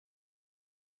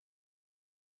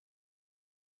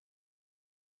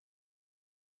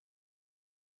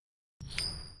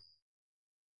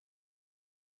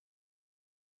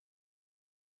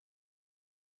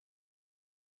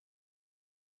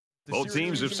Both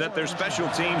teams have set their special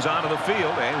teams onto the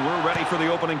field, and we're ready for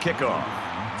the opening kickoff.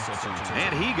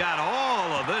 And he got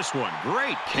all of this one.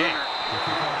 Great kick.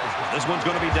 This one's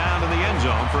going to be down in the end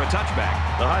zone for a touchback.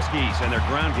 The Huskies and their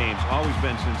ground game's always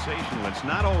been sensational. It's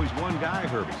not always one guy,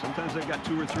 Herbie. Sometimes they've got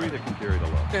two or three that can carry the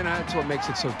load. And that's what makes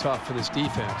it so tough for this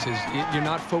defense is you're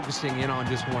not focusing in on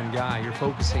just one guy. You're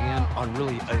focusing in on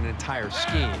really an entire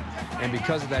scheme. And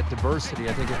because of that diversity,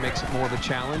 I think it makes it more of a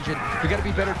challenge. And you got to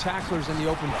be better tacklers in the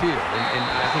open field. And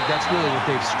I think that's really what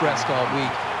they've stressed all week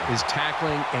is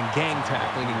tackling and gang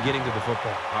tackling and getting to the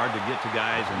football. Hard to get to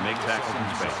guys and make tackles in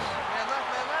space.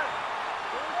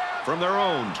 From their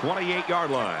own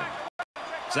 28-yard line.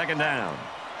 Second down.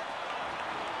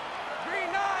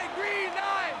 Green 9, green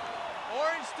 9.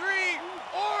 Orange 3,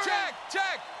 orange. Check,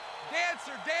 check.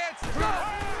 Dancer, dancer. Go.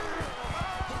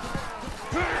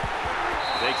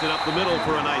 Takes it up the middle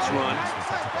for a nice run.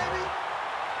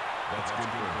 That's good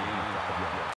for a gain of 5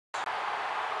 yards.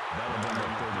 That'll bring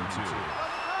up 3rd and 2.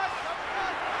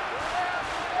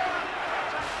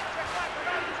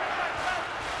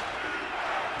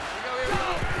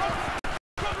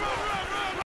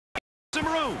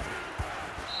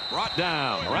 Brought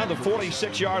down around the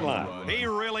 46-yard line. He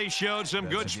really showed some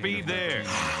good speed there.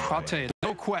 I'll tell you,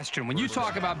 no question. When you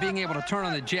talk about being able to turn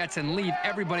on the jets and leave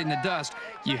everybody in the dust,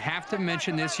 you have to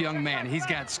mention this young man. He's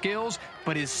got skills,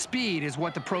 but his speed is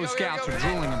what the pro scouts are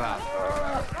drooling about.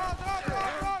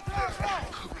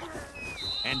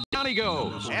 And down he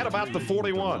goes at about the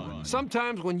 41.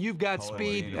 Sometimes when you've got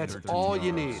speed, that's all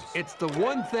you need. It's the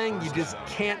one thing you just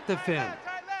can't defend.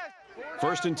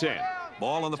 1st and 10.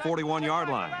 Ball on the 41-yard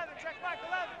line.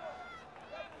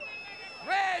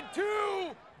 Red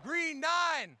 2, green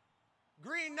 9.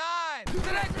 Green 9. And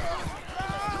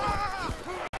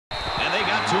they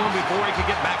got to him before he could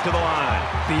get back to the line.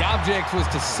 The object was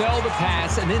to sell the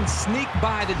pass and then sneak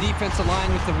by the defensive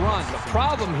line with the run. The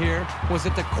problem here was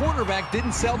that the quarterback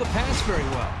didn't sell the pass very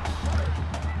well.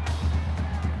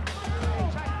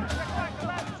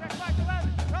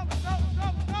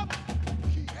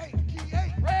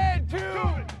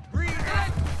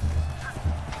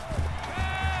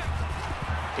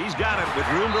 He's got it with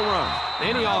room to run.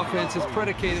 Any offense is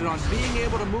predicated on being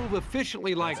able to move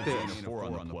efficiently like this. 4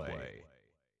 on the play.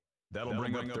 That'll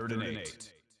bring up 3rd and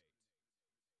 8.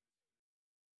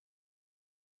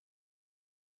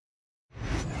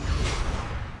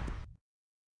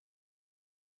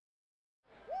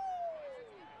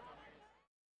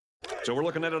 So we're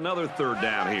looking at another 3rd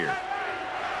down here.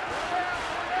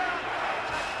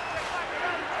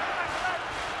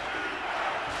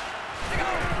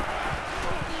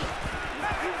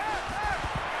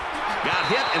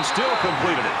 Hit and still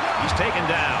completed it. He's taken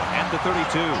down at the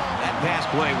 32. That pass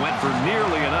play went for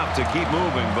nearly enough to keep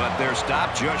moving, but they're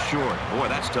stopped just short.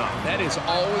 Boy, that's tough. That is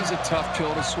always a tough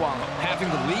pill to swallow.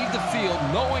 Having to leave the field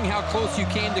knowing how close you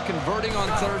came to converting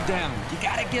on 3rd down. You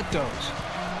got to get those.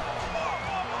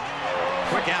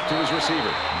 Quick out to his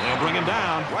receiver. They'll bring him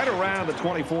down right around the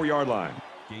 24-yard line.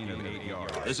 Gain of 8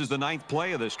 yards. This is the 9th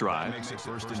play of this drive. That makes it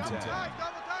 1st and 10.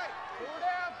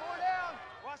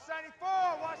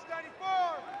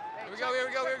 Here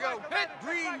we go. Hit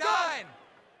green 9.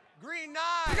 Green 9.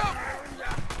 Go.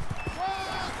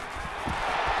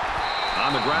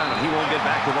 On the ground, and he won't get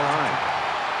back to the line.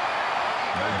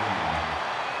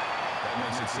 That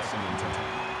makes it 2nd and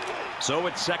 10. So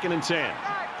it's 2nd and 10.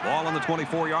 Ball on the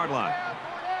 24-yard line.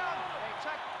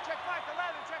 Check back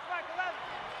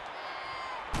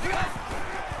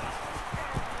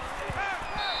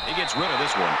 11. He gets rid of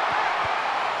this one.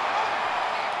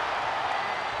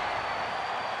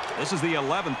 This is the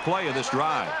 11th play of this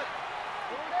drive.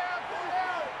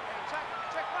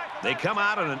 They come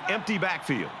out in an empty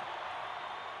backfield.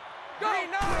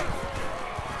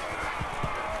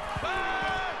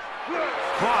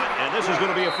 Caught, and this is going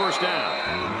to be a 1st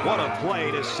down. What a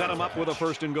play to set him up with a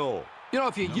 1st and goal. You know,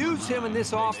 if you use him in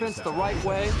this offense the right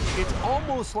way, it's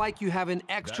almost like you have an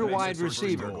extra wide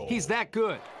receiver. He's that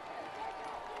good.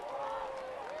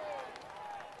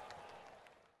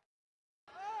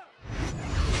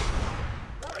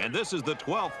 And this is the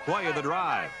 12th play of the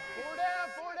drive.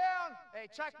 4 down. Hey,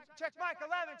 check back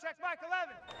 11. Check back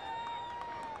 11.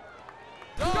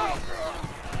 Go.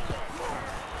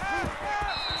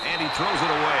 And he throws it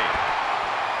away.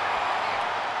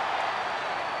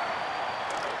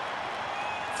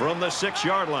 From the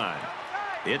 6-yard line,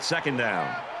 it's 2nd down.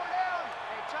 4 down.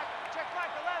 Hey, check back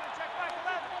 11. Check back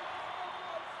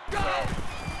 11. Go.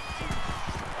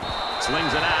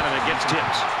 Slings it out, and it gets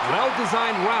tipped.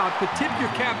 Well-designed route, but tip your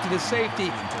cap to the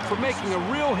safety for making a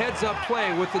real heads-up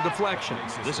play with the deflection.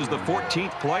 This is the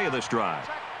 14th play of this drive.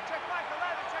 Check back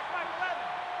 11. Check back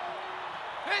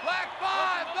 11. Hit. Back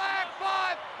five, back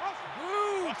five.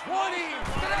 Blue 20.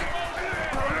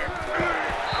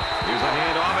 Here's a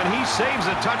handoff, and he saves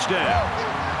a touchdown.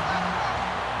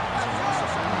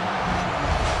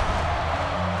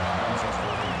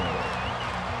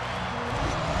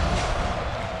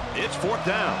 It's fourth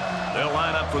down. They'll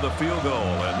line up for the field goal,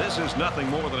 and this is nothing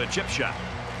more than a chip shot.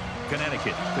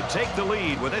 Connecticut could take the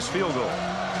lead with this field goal.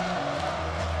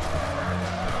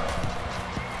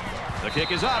 The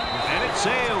kick is up, and it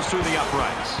sails through the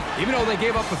uprights. Even though they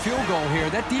gave up a field goal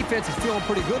here, that defense is feeling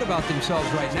pretty good about themselves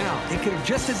right now. It could have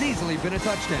just as easily been a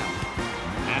touchdown.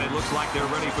 And it looks like they're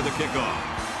ready for the kickoff.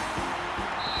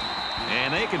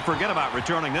 And they can forget about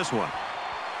returning this one.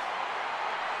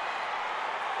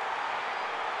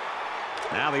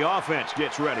 Now the offense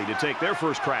gets ready to take their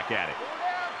first crack at it.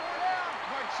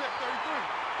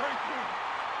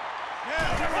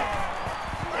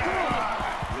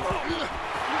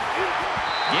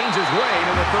 Gains his way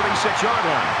to the 36-yard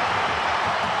line.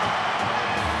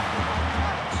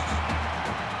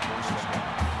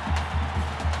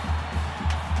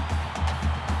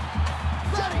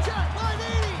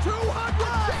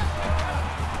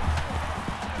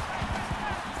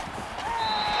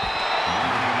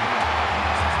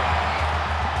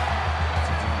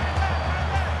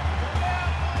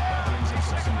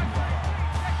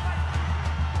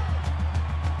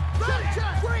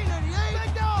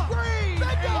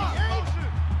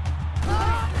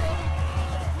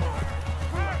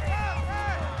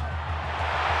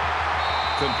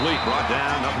 Complete, brought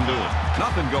down, nothing doing.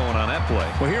 Nothing going on that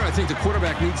play. Well, here I think the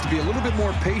quarterback needs to be a little bit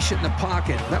more patient in the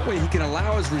pocket. That way he can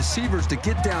allow his receivers to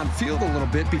get downfield a little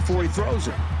bit before he throws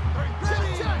it.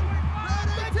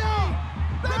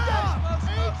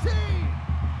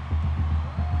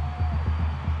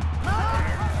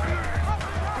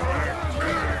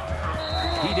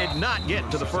 He did not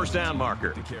get to the first down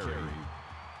marker.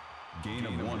 Gain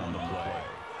of 1 on the play.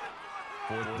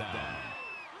 Fourth down.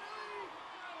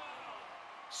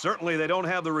 Certainly they don't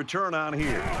have the return on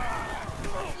here.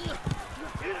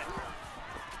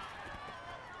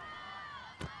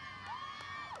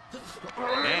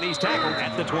 And he's tackled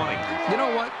at the 20. You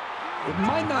know what? It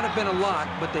might not have been a lot,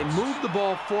 but they moved the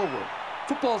ball forward.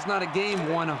 Football's not a game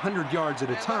won 100 yards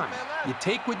at a time. You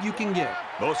take what you can get.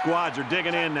 Both squads are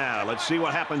digging in now. Let's see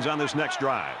what happens on this next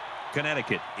drive.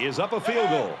 Connecticut is up a field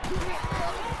goal.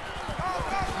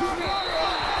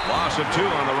 Loss of 2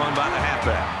 on the run by the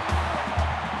halfback.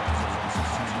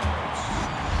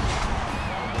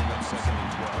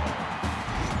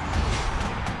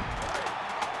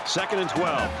 Second and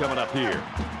 12 coming up here.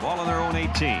 Ball on their own 18.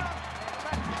 And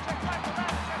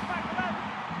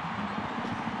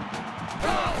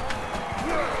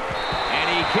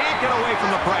he can't get away from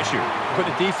the pressure. But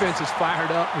the defense is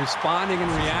fired up, responding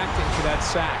and reacting to that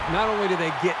sack. Not only do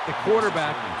they get the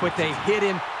quarterback, but they hit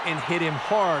him and hit him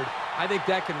hard. I think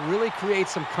that can really create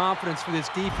some confidence for this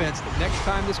defense that next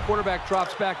time this quarterback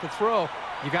drops back to throw,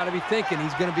 you got to be thinking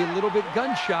he's going to be a little bit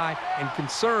gun-shy and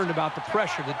concerned about the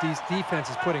pressure that these defense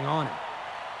is putting on him.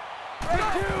 3-9.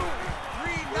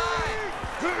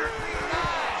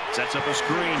 Sets up a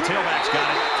screen. Tailback's got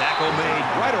it. Tackle made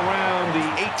right around the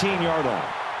 18-yard line.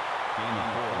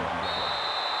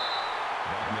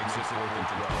 That makes it 4th and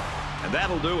 12. And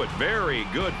that'll do it. Very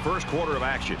good first quarter of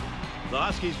action. The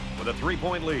Huskies with a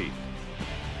 3-point lead.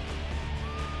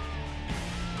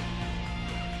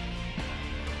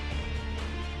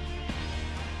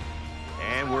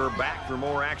 And we're back for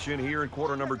more action here in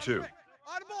quarter number 2. On the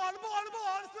ball, on the ball, on the ball,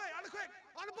 on the quick, on the quick,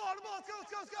 on the ball, on the ball. Let's go,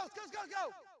 let's go, let's go, let's go, let's go.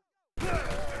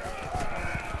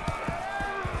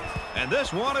 And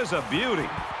this one is a beauty.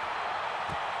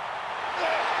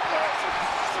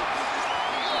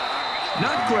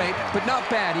 Not great, but not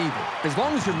bad either. As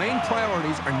long as your main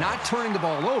priorities are not turning the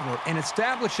ball over and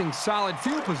establishing solid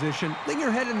field position, then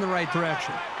you're headed in the right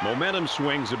direction. Momentum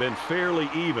swings have been fairly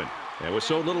even. And with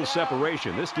so little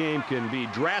separation, this game can be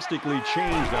drastically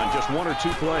changed on just 1 or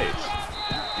 2 plays.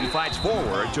 He fights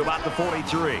forward to about the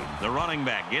 43. The running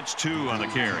back gets 2 on the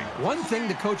carry. One thing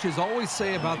the coaches always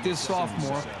say about this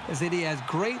sophomore is that he has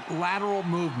great lateral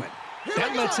movement.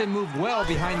 That lets him move well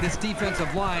behind this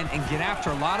defensive line and get after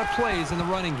a lot of plays in the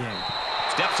running game.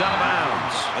 Steps out of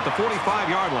bounds at the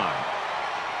 45-yard line.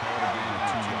 Called a gain of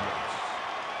 2 yards.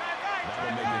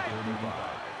 That'll make it 35.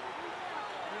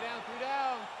 3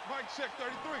 down. Mike, check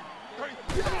 33.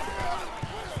 33.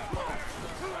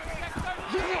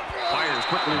 Fires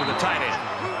quickly with the tight end.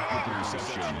 With the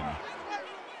reception.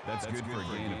 That's good for a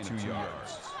gain of 2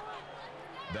 yards.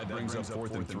 That brings up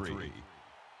 4th and 3.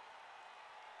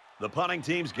 The punting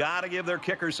team's got to give their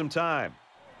kickers some time.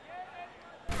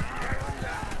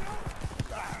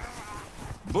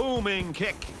 Booming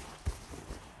kick.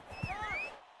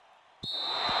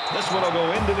 This one will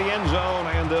go into the end zone,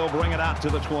 and they'll bring it out to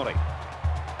the 20.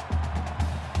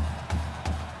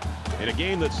 In a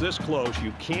game that's this close,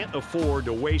 you can't afford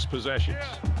to waste possessions.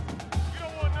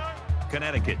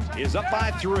 Connecticut is up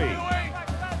by 3.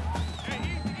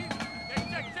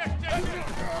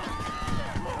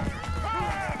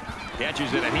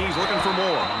 Catches it, and he's looking for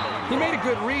more. He made a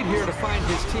good read here to find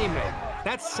his teammate.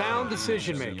 That's sound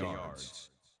decision-making.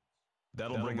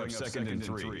 That'll bring up second and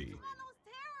 3.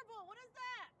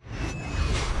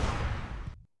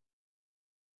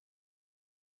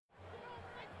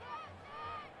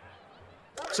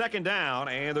 Second down,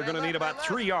 and they're going to need about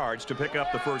 3 yards to pick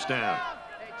up the first down.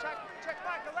 Hey, check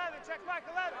Mike 11, check Mike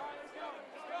 11.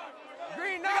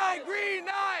 Green 9, green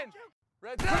 9.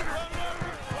 Red 7.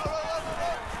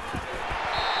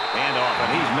 Hand off,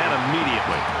 and he's met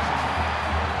immediately.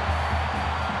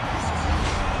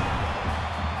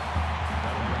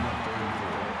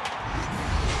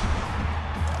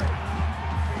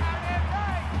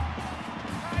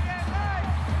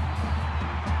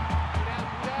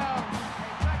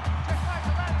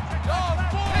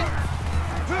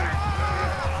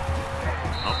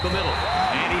 Up the middle,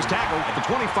 and he's tackled at the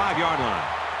 25-yard line.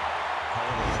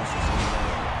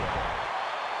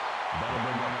 That'll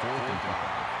bring up 4th and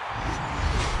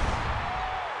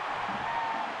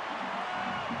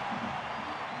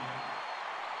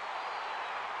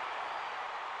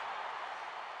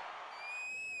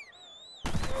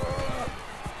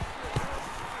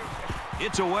 5.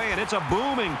 It's away, and it's a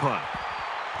booming punt.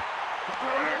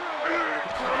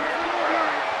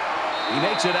 He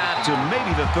makes it out to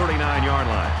maybe the 39-yard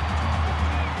line.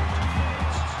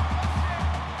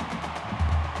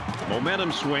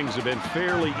 Momentum swings have been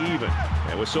fairly even.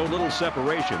 And with so little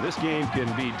separation, this game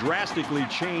can be drastically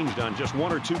changed on just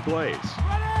 1 or 2 plays.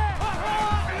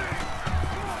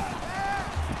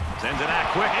 Sends it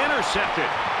out quick, intercepted.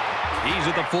 He's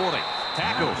at the 40.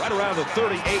 Tackled right around the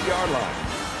 38-yard line.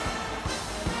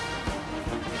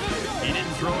 He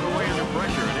didn't throw it away under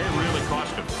pressure, and it really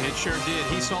cost him. It sure did.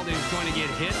 He saw that he was going to get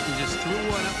hit and just threw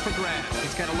one up for grabs.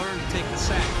 He's got to learn to take the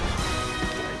sack.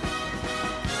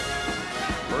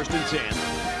 First and 10.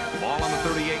 Ball on the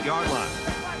 38-yard line.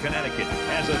 Connecticut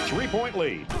has a 3-point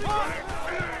lead.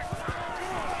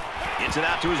 Gets it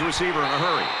out to his receiver in a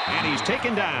hurry, and he's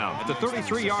taken down at the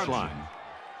 33-yard line.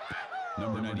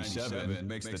 Number 97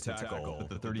 makes the tackle at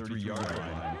the 33-yard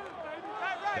line.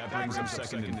 That brings him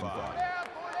second and 5.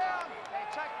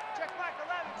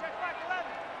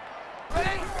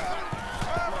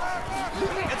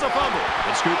 It's a fumble.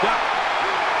 It's scooped up.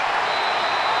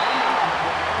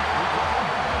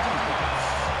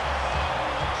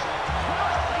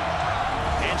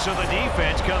 And so the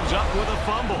defense comes up with a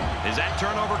fumble. Is that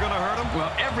turnover going to hurt them?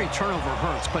 Well, every turnover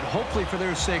hurts, but hopefully for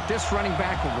their sake, this running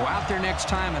back will go out there next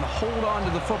time and hold on to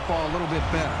the football a little bit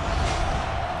better.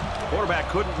 Quarterback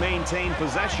couldn't maintain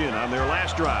possession on their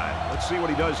last drive. Let's see what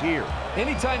he does here.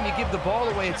 Anytime you give the ball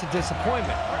away, it's a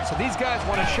disappointment. So these guys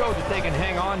want to show that they can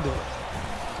hang on to it.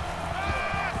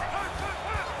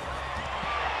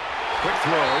 Quick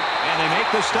throw, and they make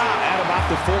the stop at about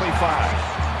the 45.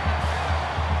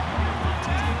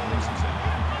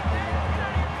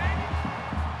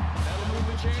 That'll move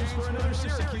the chains for another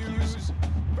Syracuse.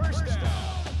 First down.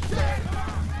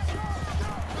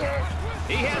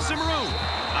 He has some room.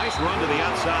 Nice run to the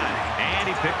outside, and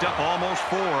he picked up almost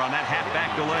 4 on that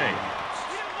halfback delay.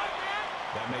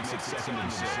 That makes it second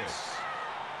and 6.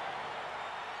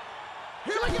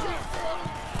 Here we go.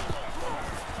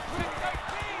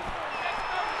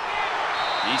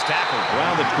 He's tackled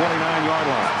around the 29-yard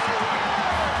line.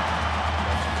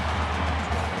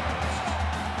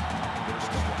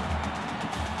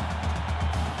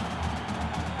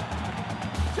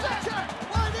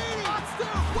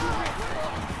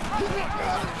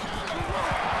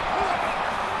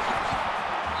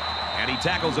 And he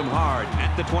tackles him hard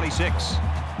at the 26.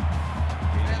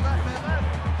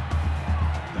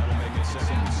 That'll make it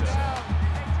second and 7.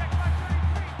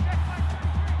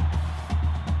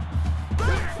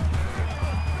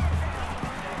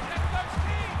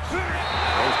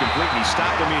 Throws complete, and he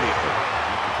stopped immediately.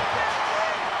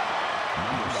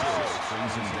 Number 6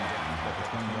 brings him down at the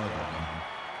 20-yard line.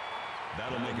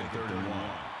 That'll make it 3rd and 1.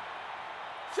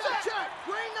 Check.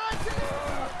 Green 19.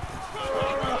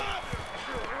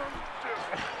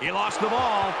 He lost the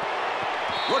ball.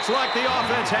 Looks like the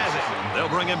offense has it. They'll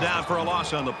bring him down for a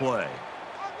loss on the play.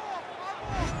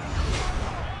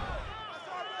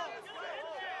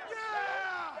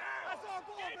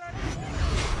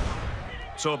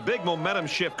 So a big momentum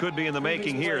shift could be in the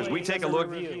making here as we take a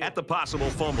look at the possible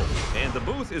fumble. And the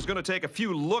booth is going to take a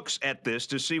few looks at this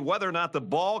to see whether or not the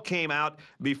ball came out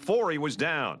before he was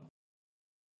down.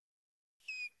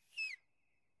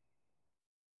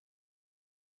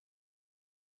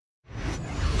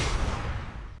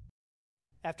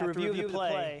 After review of the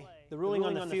play, the ruling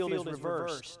on the field is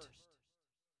reversed.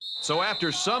 So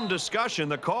after some discussion,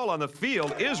 the call on the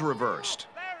field is reversed.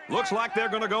 Looks like they're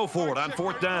going to go for it on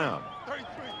 4th down.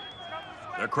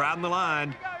 They're crowding the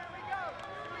line.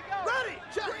 Ready,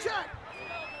 check, check.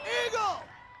 Eagle,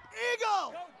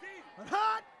 eagle.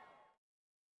 Hot.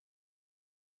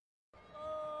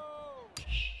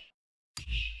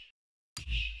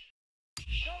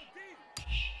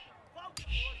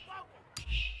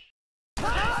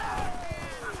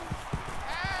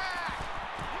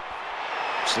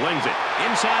 Slings it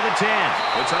inside the 10.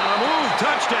 It's on a move.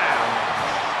 Touchdown.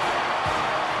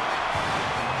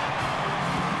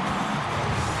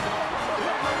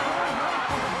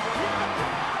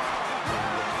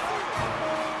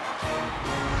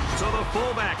 So the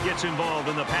fullback gets involved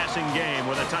in the passing game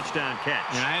with a touchdown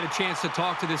catch. And I had a chance to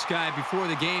talk to this guy before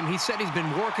the game. He said he's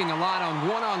been working a lot on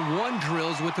one-on-one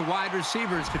drills with the wide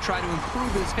receivers to try to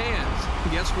improve his hands.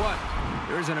 And guess what?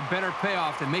 There isn't a better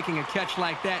payoff than making a catch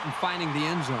like that and finding the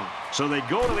end zone. So they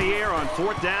go to the air on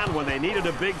 4th down when they needed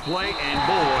a big play, and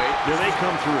boy, do they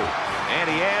come through. And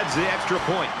he adds the extra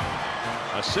point.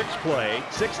 A 6-play,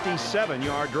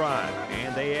 67-yard drive,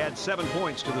 and they add 7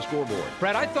 points to the scoreboard.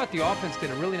 Brad, I thought the offense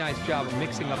did a really nice job of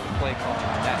mixing up the play calling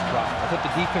on that drive. I thought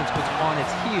the defense was on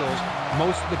its heels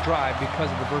most of the drive because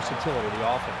of the versatility of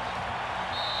the offense.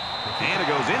 And it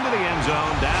goes into the end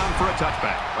zone, down for a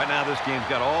touchback. Right now, this game's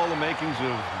got all the makings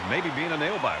of maybe being a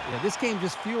nail-biter. Yeah, this game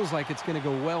just feels like it's going to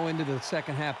go well into the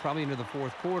second half, probably into the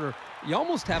 4th quarter. You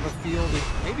almost have a feel that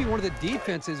maybe one of the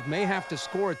defenses may have to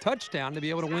score a touchdown to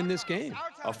be able to win this game.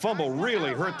 A fumble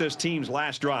really hurt this team's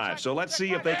last drive, so let's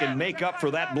see if they can make up for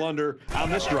that blunder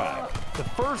on this drive. The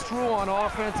first rule on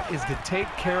offense is to take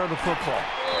care of the football.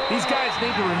 These guys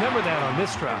need to remember that on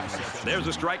this drive. There's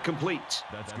a strike complete.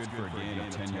 That's good for a gain of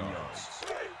 10 yards.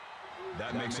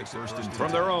 That makes it 1st and 10.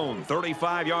 From their own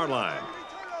 35-yard line.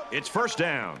 It's 1st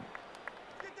down.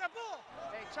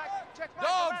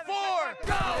 Dog 4,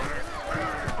 go!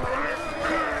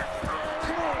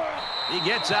 He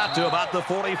gets out to about the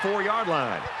 44-yard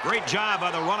line. Great job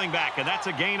by the running back, and that's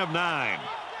a gain of 9.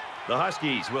 The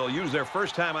Huskies will use their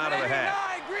first time out of the half.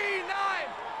 Green 9,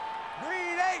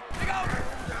 green 8, go!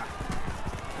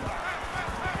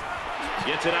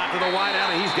 Gets it out to the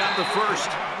wideout, and he's got the first.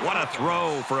 What a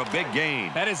throw for a big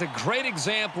gain. That is a great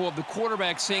example of the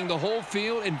quarterback seeing the whole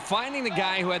field and finding the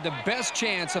guy who had the best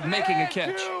chance of making a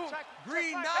catch.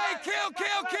 Green 9, hey,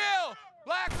 kill!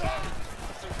 Black 1.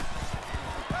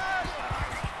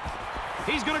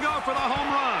 He's going to go for the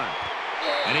home run.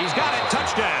 And he's got it.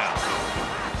 Touchdown.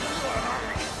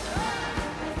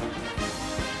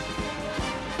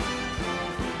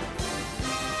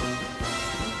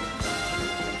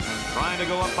 Trying to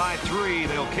go up by 3.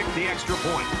 They'll kick the extra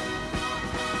point.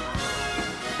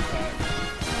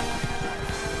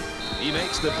 He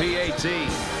makes the PAT.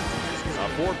 A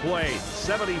 4-play,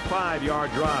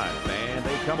 75-yard drive, and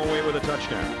they come away with a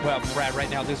touchdown. Well, Brad, right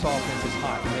now this offense is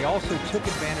hot, and they also took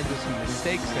advantage of some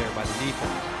mistakes there by the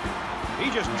defense. He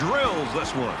just drills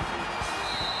this one.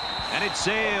 And it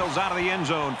sails out of the end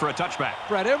zone for a touchback.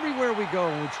 Brad, everywhere we go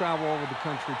when we travel all over the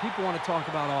country, people want to talk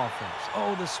about offense.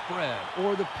 Oh, the spread,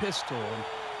 or the pistol, and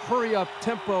hurry-up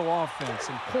tempo offense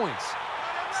and points.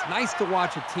 It's nice to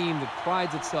watch a team that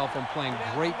prides itself on playing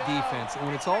great defense. And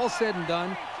when it's all said and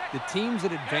done, the teams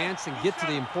that advance and get to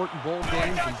the important bowl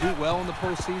games and do well in the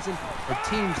postseason are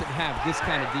teams that have this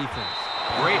kind of defense.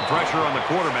 Great pressure on the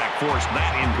quarterback forced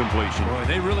that incompletion. Boy,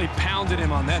 they really pounded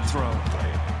him on that throw.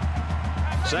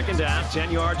 2nd down,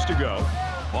 10 yards to go.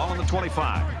 Ball on the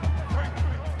 25.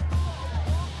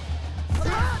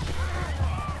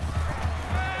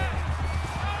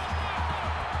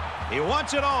 He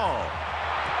wants it all.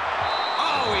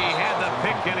 Oh, he had the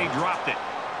pick and he dropped it.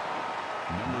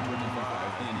 Number 25,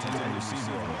 the intended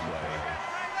receiver on the play.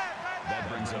 That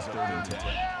brings us 3rd and 10.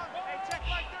 Check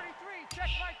Mike 33, check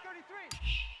Mike 33.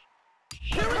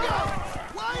 Here we go!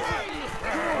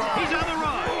 He's on the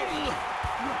run.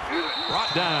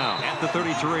 Brought down at the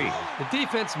 33. The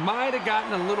defense might have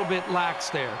gotten a little bit lax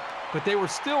there, but they were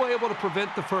still able to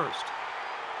prevent the first.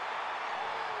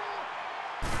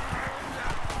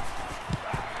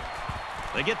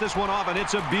 They get this one off, and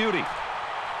it's a beauty.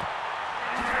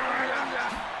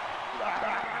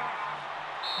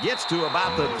 Gets to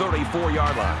about the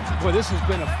 34-yard line. Boy, this has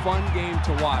been a fun game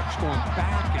to watch, going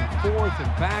back and forth and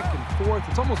back and forth.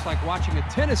 It's almost like watching a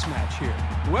tennis match here.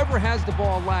 Whoever has the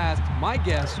ball last, my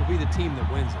guess will be the team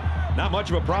that wins it. Not much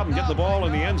of a problem getting the ball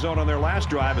in the end zone on their last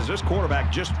drive as this quarterback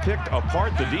just picked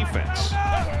apart the defense.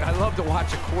 I love to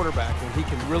watch a quarterback when he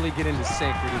can really get into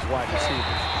sync with his wide receivers.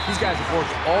 These guys have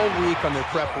worked all week on their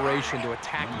preparation to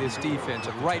attack this defense,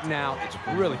 and right now it's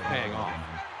really paying off.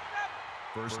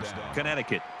 First down.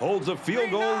 Connecticut holds a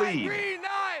field goal lead.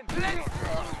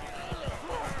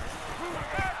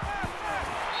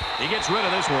 He gets rid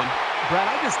of this one. Brad,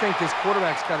 I just think this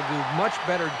quarterback's got to do a much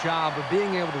better job of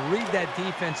being able to read that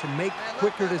defense and make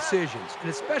quicker decisions. And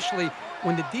especially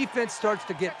when the defense starts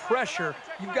to get pressure,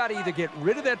 you've got to either get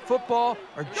rid of that football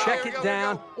or check it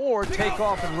down or take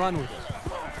off and run with it.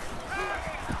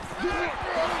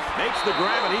 Makes the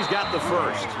grab, and he's got the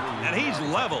first. And he's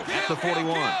level at the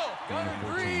 41.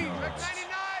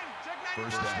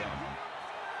 First down.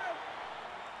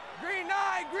 Green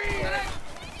 9, green.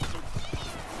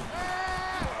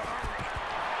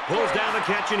 Pulls down the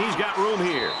catch, and he's got room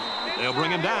here. They'll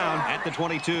bring him down at the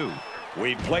 22.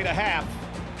 We've played a half.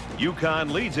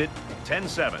 UConn leads it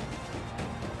 10-7.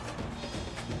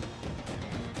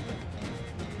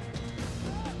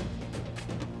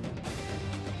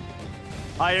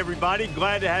 Hi, everybody.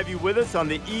 Glad to have you with us on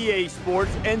the EA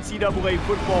Sports NCAA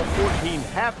Football 14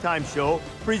 halftime show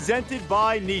presented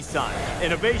by Nissan.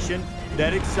 Innovation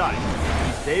that excites.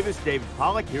 Davis, David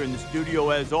Pollack here in the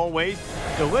studio as always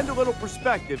to lend a little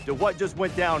perspective to what just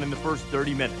went down in the first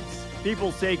 30 minutes.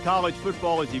 People say college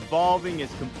football is evolving.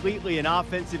 It's completely an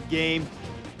offensive game.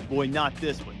 Boy, not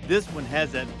this one. This one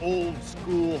has that old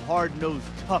school, hard-nosed,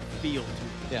 tough feel to it.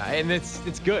 Yeah, and it's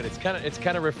good. It's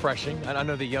kind of refreshing. I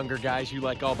know the younger guys, you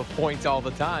like all the points all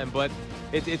the time, but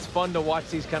it's fun to watch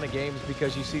these kind of games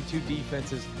because you see two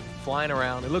defenses flying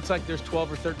around. It looks like there's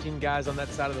 12 or 13 guys on that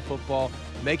side of the football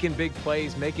making big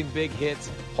plays, making big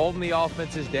hits, holding the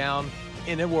offenses down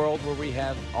in a world where we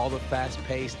have all the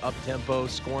fast-paced, up-tempo,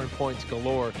 scoring points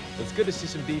galore. It's good to see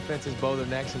some defenses bow their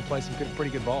necks and play some pretty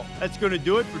good ball. That's going to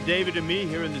do it for David and me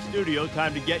here in the studio.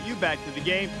 Time to get you back to the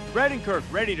game. Brad and Kirk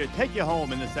ready to take you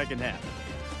home in the second half.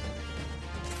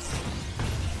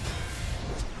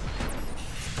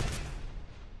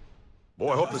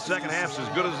 Boy, I hope the second half's as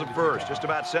good as the first. Just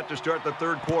about set to start the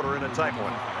third quarter in a tight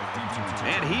one.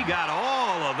 And he got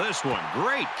all of this one.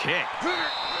 Great kick.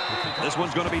 This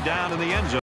one's going to be down in the end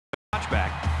zone.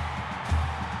 Touchback.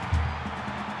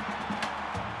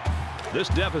 This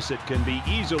deficit can be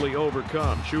easily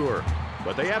overcome, sure.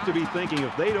 But they have to be thinking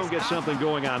if they don't get something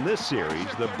going on this series,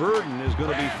 the burden is going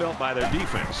to be felt by their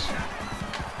defense.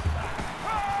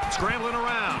 Scrambling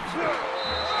around.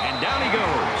 And down he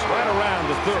goes, right around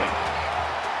the 30.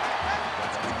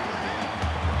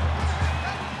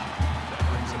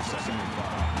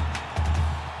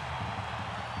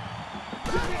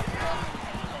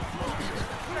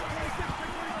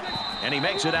 And he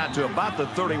makes it out to about the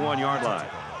 31-yard line.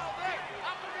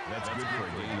 That's good for a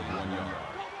gain of 1 yard.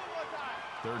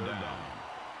 Third down.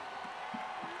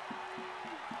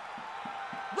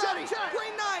 Ready,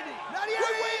 green 90,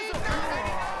 98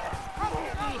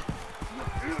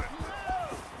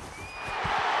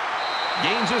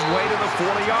 Gains his way to the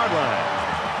 40-yard line.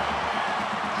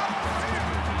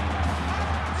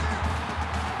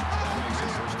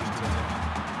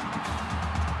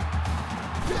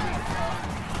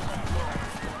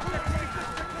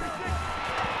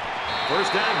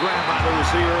 First down grab by the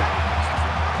receiver.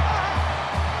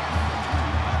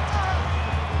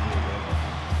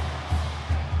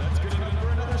 That's good enough for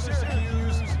another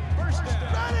Syracuse. First down.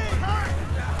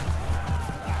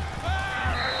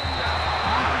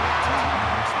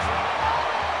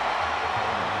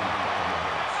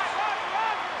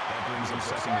 That brings him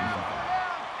second and 5.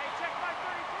 Check my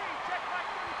 33, check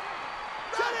my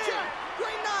 33. Check,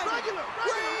 green 9, regular.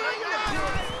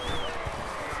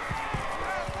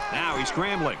 Now he's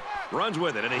scrambling, runs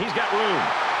with it, and he's got room.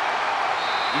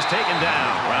 He's taken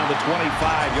down around the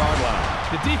 25-yard line.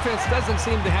 The defense doesn't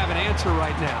seem to have an answer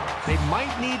right now. They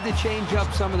might need to change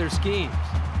up some of their schemes.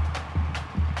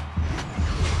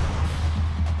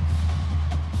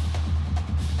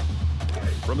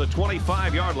 From the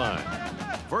 25-yard line,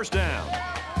 first down.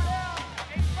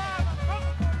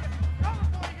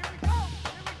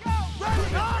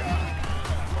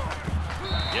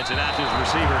 Gets it out to his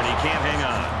receiver, and he can't hang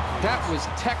on. That was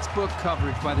textbook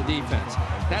coverage by the defense.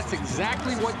 That's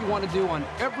exactly what you want to do on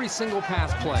every single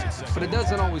pass play, but it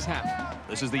doesn't always happen.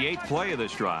 This is the 8th play of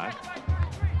this drive.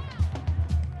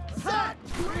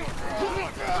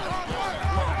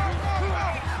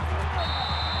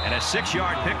 And a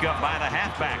 6-yard pickup by the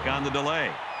halfback on the delay.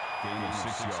 Gain of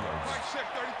 6 yards.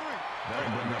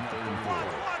 That'll bring up 3rd and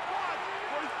 4.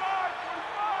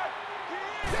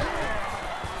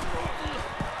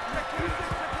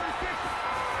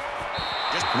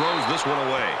 throws this one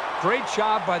away. Great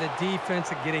job by the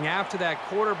defense at getting after that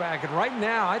quarterback. And right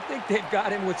now, I think they've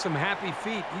got him with some happy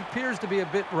feet. He appears to be a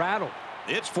bit rattled.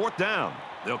 It's 4th down.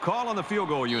 They'll call on the field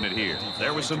goal unit here.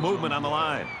 There was some movement on the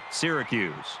line.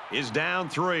 Syracuse is down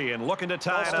 3 and looking to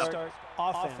tie it up.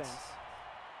 Offense.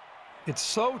 It's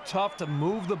so tough to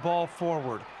move the ball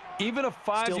forward. Even a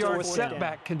 5-yard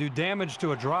setback can do damage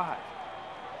to a drive.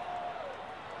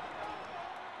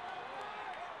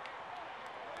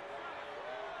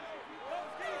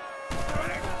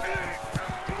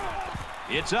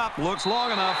 It's up, looks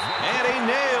long enough, and he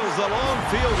nails the long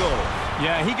field goal.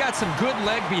 Yeah, he got some good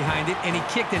leg behind it, and he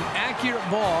kicked an accurate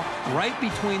ball right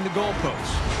between the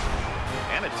goalposts.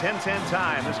 And a 10-10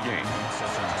 tie in this game.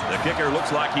 The kicker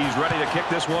looks like he's ready to kick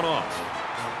this one off.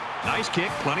 Nice kick,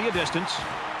 plenty of distance.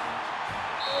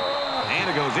 And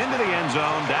it goes into the end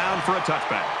zone, down for a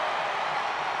touchback.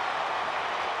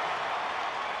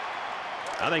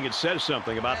 I think it says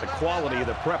something about the quality of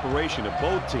the preparation of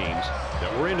both teams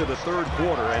that we're into the 3rd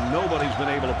quarter and nobody's been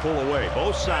able to pull away.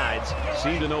 Both sides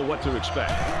seem to know what to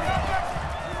expect.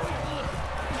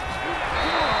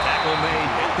 Tackle made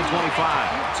at the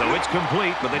 25. So it's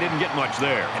complete, but they didn't get much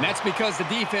there. And that's because the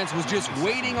defense was just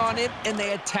waiting on it, and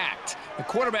they attacked. The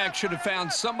quarterback should have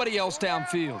found somebody else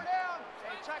downfield.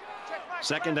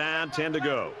 2nd down, 10 to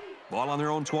go. Ball on their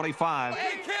own 25.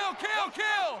 Hey, kill, kill,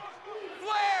 kill!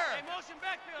 Flare! Hey, motion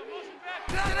backfield, motion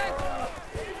backfield.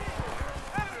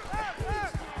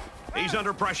 He's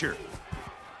under pressure.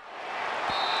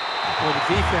 Well, the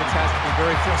defense has to be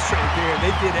very frustrated here.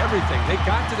 They did everything. They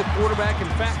got to the quarterback. In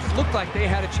fact, it looked like they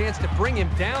had a chance to bring him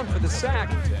down for the sack.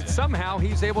 Somehow,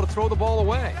 he's able to throw the ball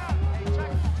away.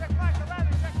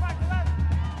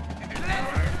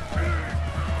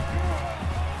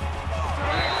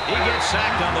 He gets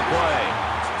sacked on the play.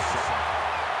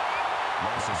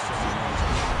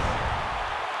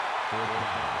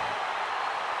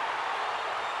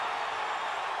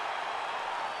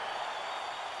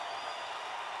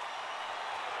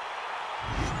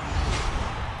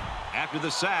 After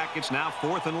the sack, it's now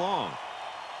 4th and long.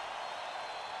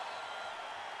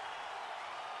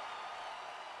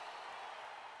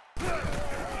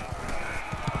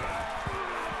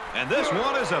 And this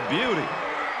one is a beauty.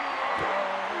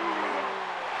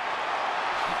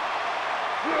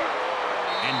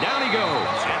 And down he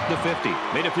goes at the 50.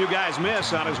 Made a few guys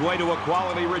miss on his way to a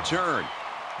quality return.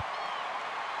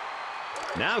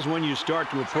 Now's when you start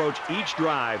to approach each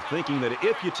drive thinking that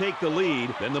if you take the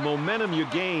lead, then the momentum you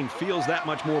gain feels that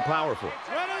much more powerful.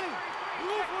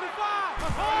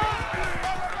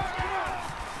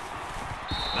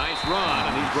 Nice run,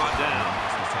 and he's brought down.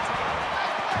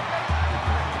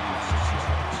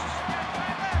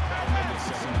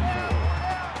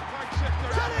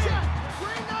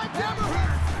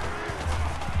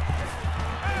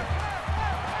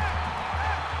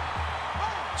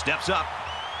 Steps up.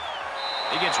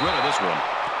 He gets rid of this one.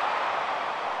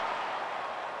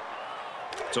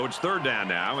 So it's 3rd down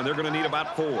now, and they're going to need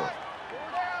about 4. 4 down, 4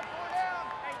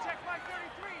 down. Hey, check Mike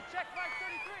 33. Check Mike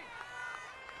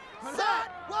 33.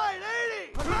 Set, wide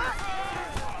 80.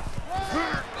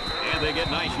 And they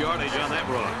get nice yardage on that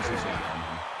run.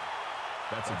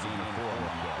 That's a gain of 4 on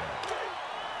that play.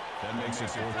 That makes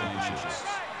it 4th and inches.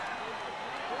 4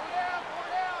 down, 4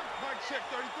 down. Mike check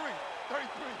 33.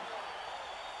 33.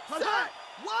 Set,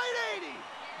 wide 80.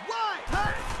 Wide.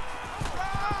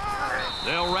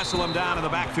 They'll wrestle him down in the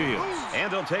backfield, and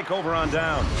they'll take over on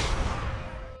down.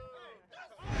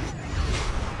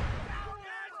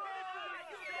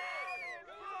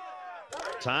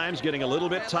 Time's getting a little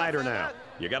bit tighter now.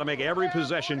 You got to make every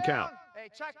possession count. Hey,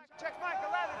 check Mike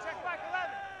 11. Check Mike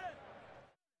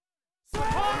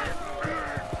 11.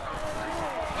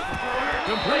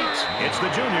 Complete. It's the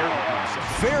junior.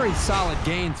 Very solid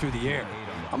gain through the air.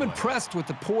 I'm impressed with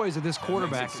the poise of this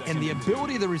quarterback and the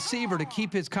ability of the receiver to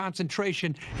keep his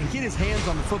concentration and get his hands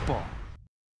on the football.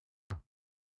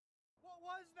 What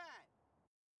was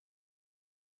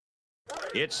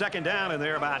that? It's 2nd down, and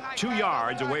they're about 2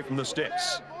 yards away from the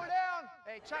sticks. 4 down.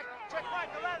 Hey, check Mike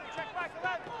 11. Check Mike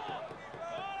 11.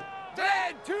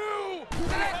 Dead 2.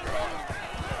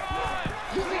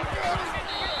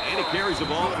 And he carries the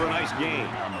ball for a nice gain.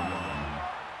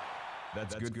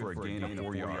 That's good for a gain of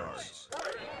 4 yards.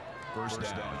 1st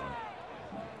down.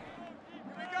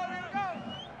 Here we go.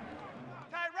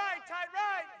 Tight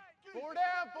right. 4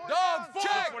 down, 4 down.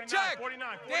 Dog, check.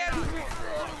 49.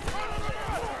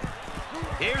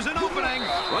 Here's an opening.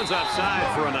 Runs outside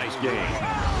for a nice gain.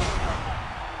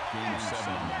 Gain of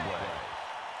 7 on the play.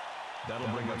 That'll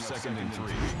bring up 2nd and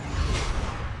 3.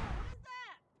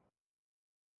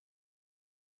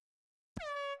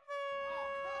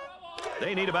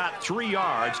 They need about 3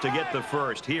 yards to get the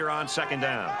first here on second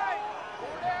down. 4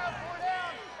 down.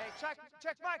 Hey,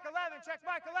 check Mike 11. Check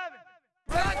Mike 11.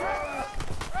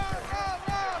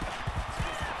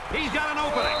 He's got an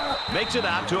opening. Makes it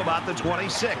out to about the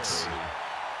 26.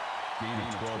 Gain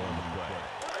of 12 on the play.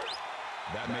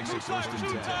 That makes it first and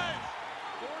 10. 4 down.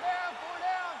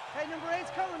 Hey, number 8's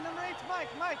coming. Number 8's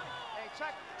Mike. Hey,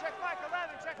 check Mike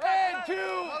 11. Check Mike 11.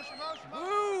 Motion.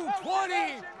 Blue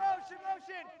 20. Motion.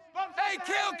 Hey,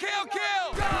 kill.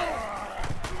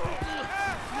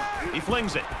 He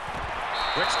flings it.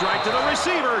 Quick strike to the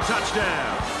receiver.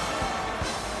 Touchdown.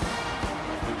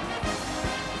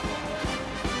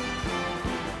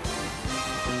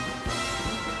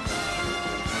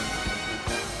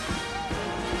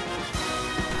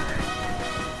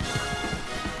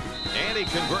 And he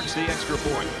converts the extra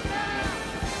point.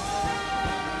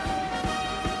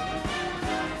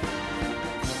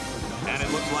 And it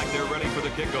looks like they're ready for the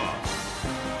kickoff.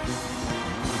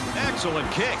 Excellent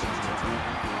kick.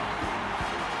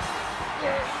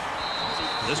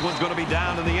 This one's going to be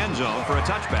down in the end zone for a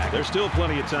touchback. There's still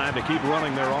plenty of time to keep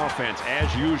running their offense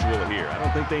as usual here. I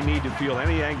don't think they need to feel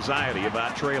any anxiety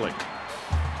about trailing.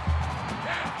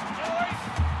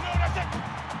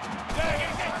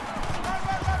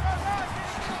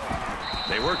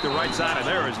 They work the right side, and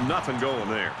there is nothing going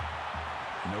there.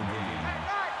 No gain.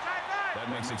 That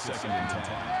makes it second and 10.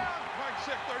 Mike,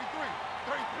 check 33.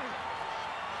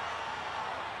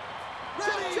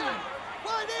 Ready!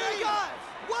 Wide 80!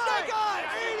 Wide 80!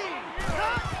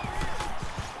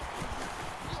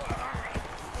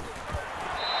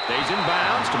 Stays in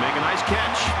bounds to make a nice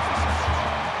catch.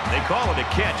 They call it a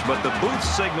catch, but the booth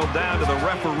signaled down to the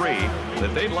referee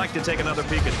that they'd like to take another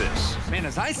peek at this. Man,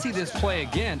 as I see this play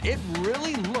again, it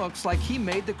really looks like he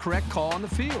made the correct call on the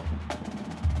field.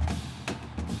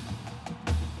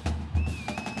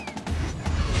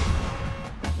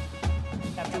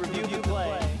 After review the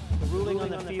play, the ruling on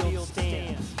the field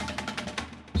stands.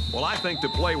 Well, I think the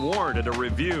play warranted a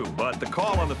review, but the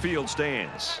call on the field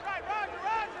stands.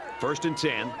 First and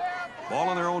 10. Ball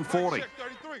on their own 40.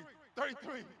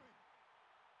 33.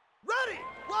 Ready!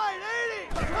 Wide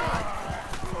 80!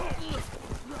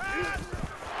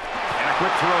 And a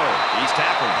quick throw. He's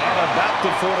tackled at about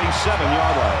the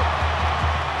 47-yard line.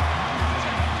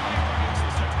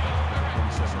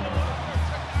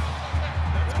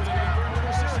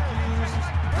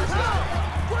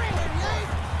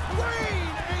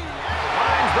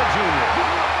 Finds the junior.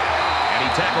 And he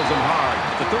tackles him hard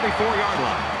at the 34-yard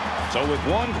line. So with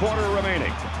 1 quarter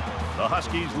remaining, the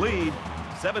Huskies lead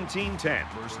 17-10.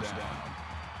 First down.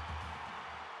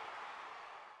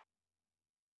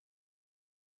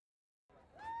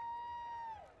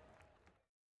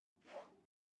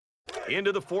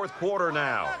 Into the 4th quarter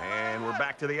now, and we're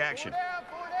back to the action.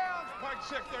 4 down. Mike,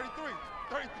 check 33.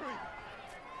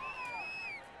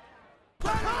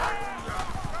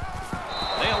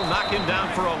 They'll knock him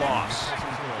down for a loss.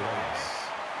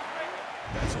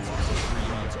 That's a loss of 3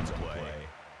 yards on the play.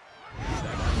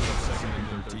 That brings up second and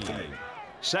 13.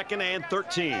 Second and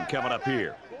 13 coming up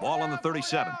here. Ball on the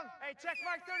 37. Hey, check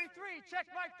Mike 33. Check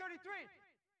Mike 33.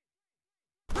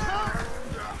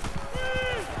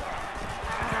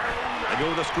 They go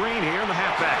to the screen here, and the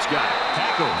halfback's got it.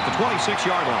 Tackle at the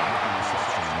 26-yard line.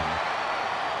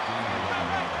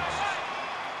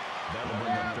 That'll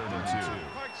bring up 3rd and 2.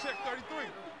 Mike, check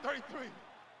 33.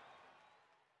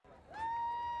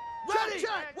 Ready!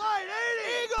 Check! Wide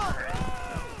 80! Eagle!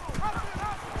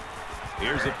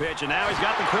 Here's the pitch, and now he's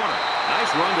got the corner.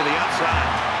 Nice run to the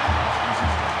outside.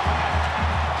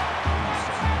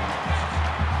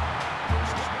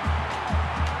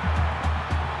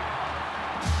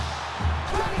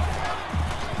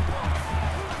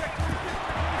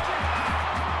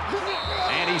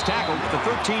 And he's tackled at the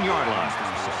 13-yard line.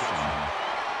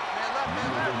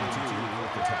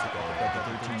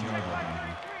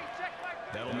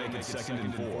 That'll make it second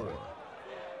and 4. Here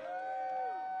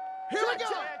we go!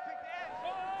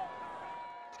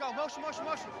 Let's go.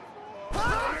 Motion.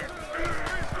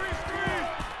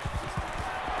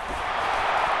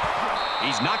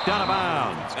 He's knocked out of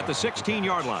bounds at the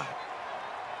 16-yard line.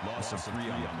 Loss of 3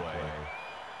 on the play.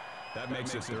 That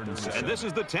makes it 3rd and 7. And this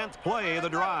is the 10th play of the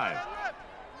drive.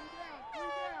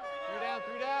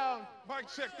 3 down. Mike,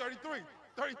 check 33.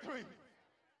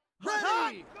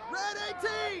 Ready! Red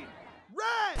 18!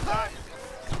 Red!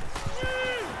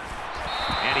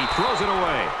 And he throws it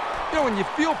away. You know, when you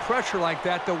feel pressure like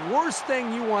that, the worst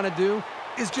thing you want to do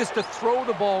is just to throw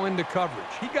the ball into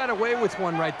coverage. He got away with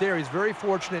one right there. He's very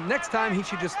fortunate. Next time, he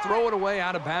should just throw it away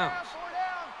out of bounds.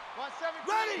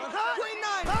 Ready! Queen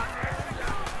 9!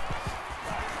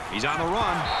 He's on the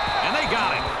run, and they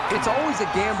got him. It's always a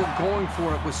gamble going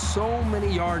for it with so many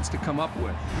yards to come up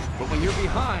with. But when you're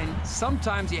behind,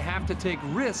 sometimes you have to take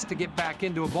risks to get back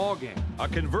into a ball game. A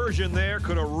conversion there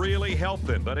could have really helped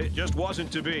them, but it just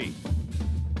wasn't to be.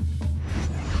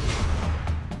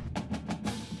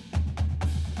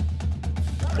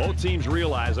 Both teams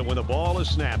realize that when the ball is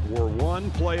snapped, we're one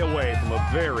play away from a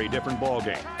very different ball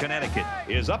game. Connecticut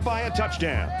is up by a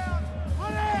touchdown.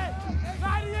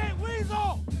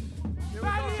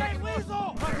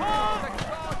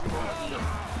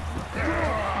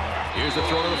 Here's the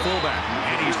throw to the fullback,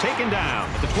 and he's taken down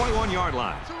at the 21-yard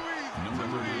line. Number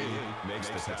 38 makes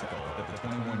the tackle at the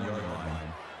 21-yard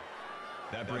line.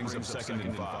 That brings up 2nd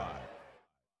and 5.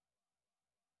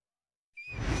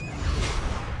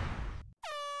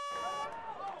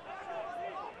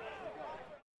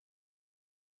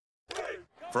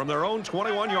 From their own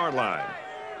 21-yard line,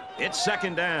 it's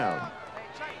 2nd down.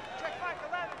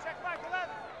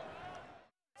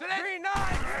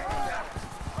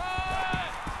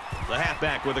 The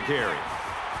halfback with a carry.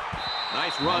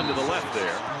 Nice run to the left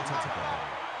there.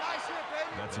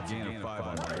 That's a gain of 5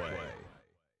 on the play.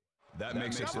 That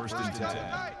makes it 1st and 10.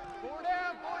 4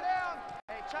 down, 4 down.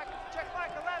 Hey, check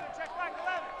back 11, check back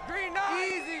 11. Green 9.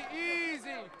 Easy,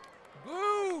 easy.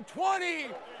 Blue 20.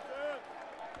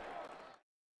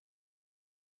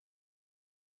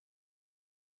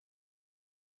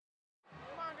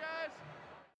 Come on, guys.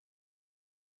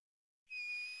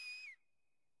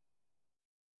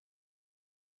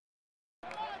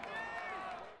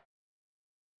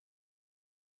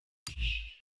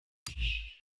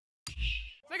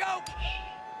 They go.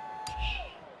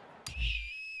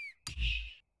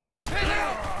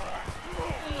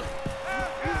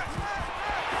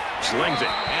 Slings it,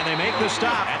 and they make the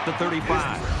stop at the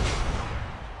 35.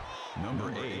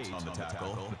 Number 8 on the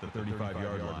tackle at the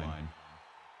 35-yard line.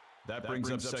 That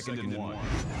brings up 2nd and 1.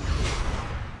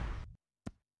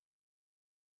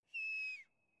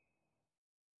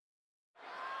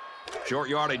 Short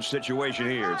yardage situation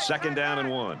here. It's 2nd down and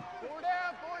 1. 4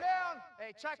 down, 4 down.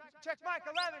 Hey, check back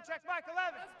 11, check back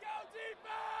 11. Let's go,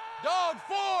 defense! Dog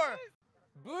 4.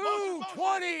 Blue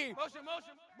 20.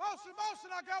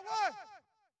 Motion, I got one.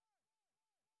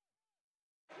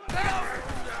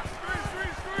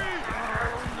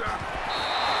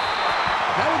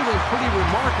 That would have been pretty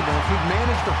remarkable if he'd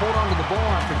managed to hold on to the ball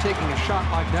after taking a shot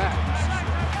like that.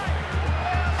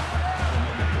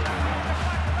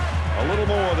 A little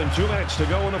more than 2 minutes to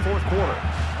go in the 4th quarter.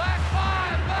 Black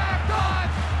 5, black on.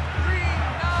 Green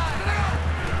 9.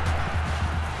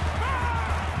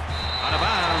 Out of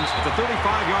bounds at the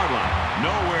 35-yard line.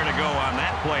 Nowhere to go on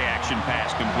that play-action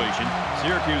pass completion.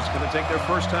 Syracuse is going to take their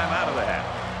first time out of the half.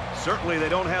 Certainly they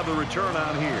don't have the return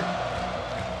on here.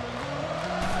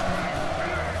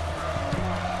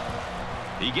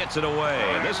 He gets it away.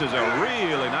 This is a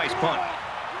really nice punt.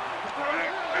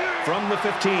 From the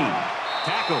 15.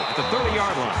 Tackle at the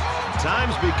 30-yard line.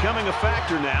 Time's becoming a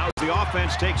factor now as the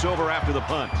offense takes over after the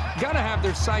punt. Got to have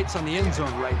their sights on the end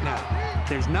zone right now.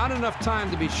 There's not enough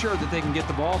time to be sure that they can get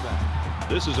the ball back.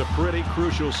 This is a pretty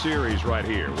crucial series right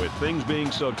here. With things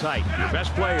being so tight, your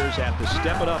best players have to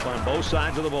step it up on both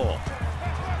sides of the ball.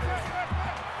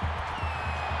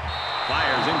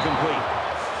 Fires incomplete.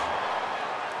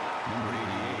 Number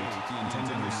 88, the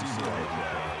intended receiver on the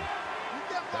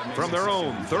play. From their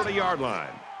own 30-yard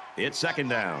line, it's 2nd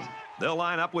down. They'll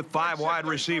line up with 5 wide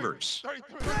receivers.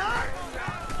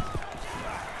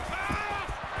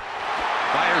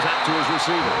 Fires out to his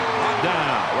receiver. Brought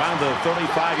down around the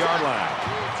 35-yard line.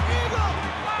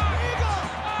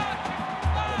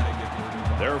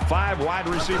 There are 5 wide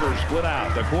receivers split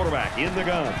out. The quarterback in the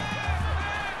gun.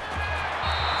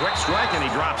 Quick strike, and he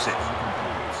drops it.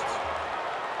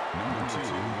 Number 2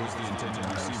 was the intended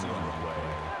receiver on the play.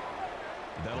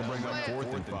 That'll bring up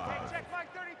 4th and 5. Check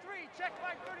back 33, check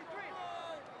back 33.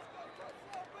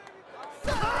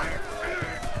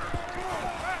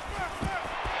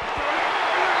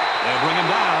 They'll bring him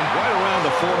down right around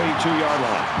the 42-yard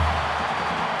line.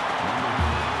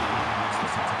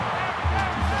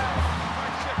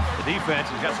 The defense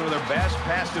has got some of their best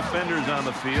pass defenders on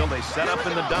the field. They set up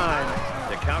in the dime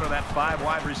to counter that 5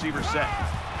 wide receiver set.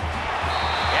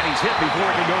 And he's hit before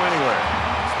he can go anywhere.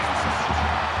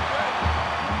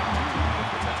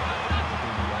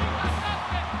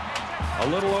 A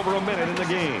little over a minute in the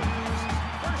game.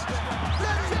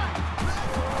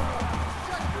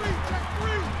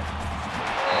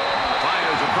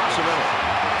 Fires across the middle.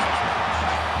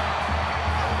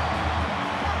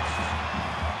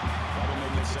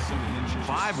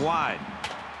 Five wide.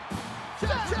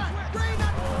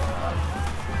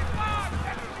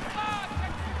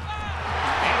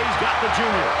 And he's got the the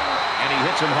junior. And he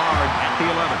hits him hard at the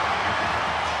 11.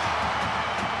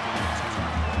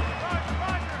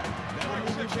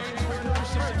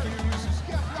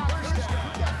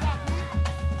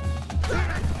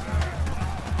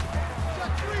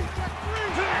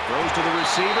 Throws to the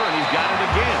receiver, and he's got it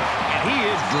again. And he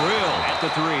is drilled at the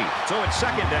 3. So it's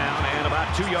second down and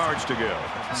about 2 yards to go.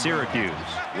 Syracuse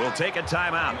will take a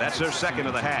timeout. That's their second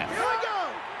of the half. Here we go.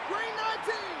 Green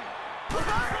 19.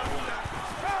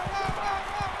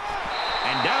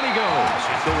 And down he goes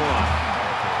at the 1.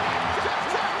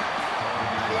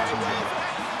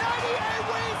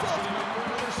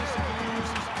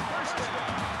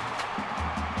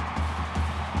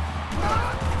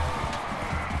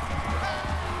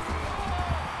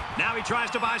 Now he tries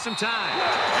to buy some time.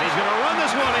 And he's going to run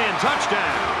this one in.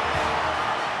 Touchdown.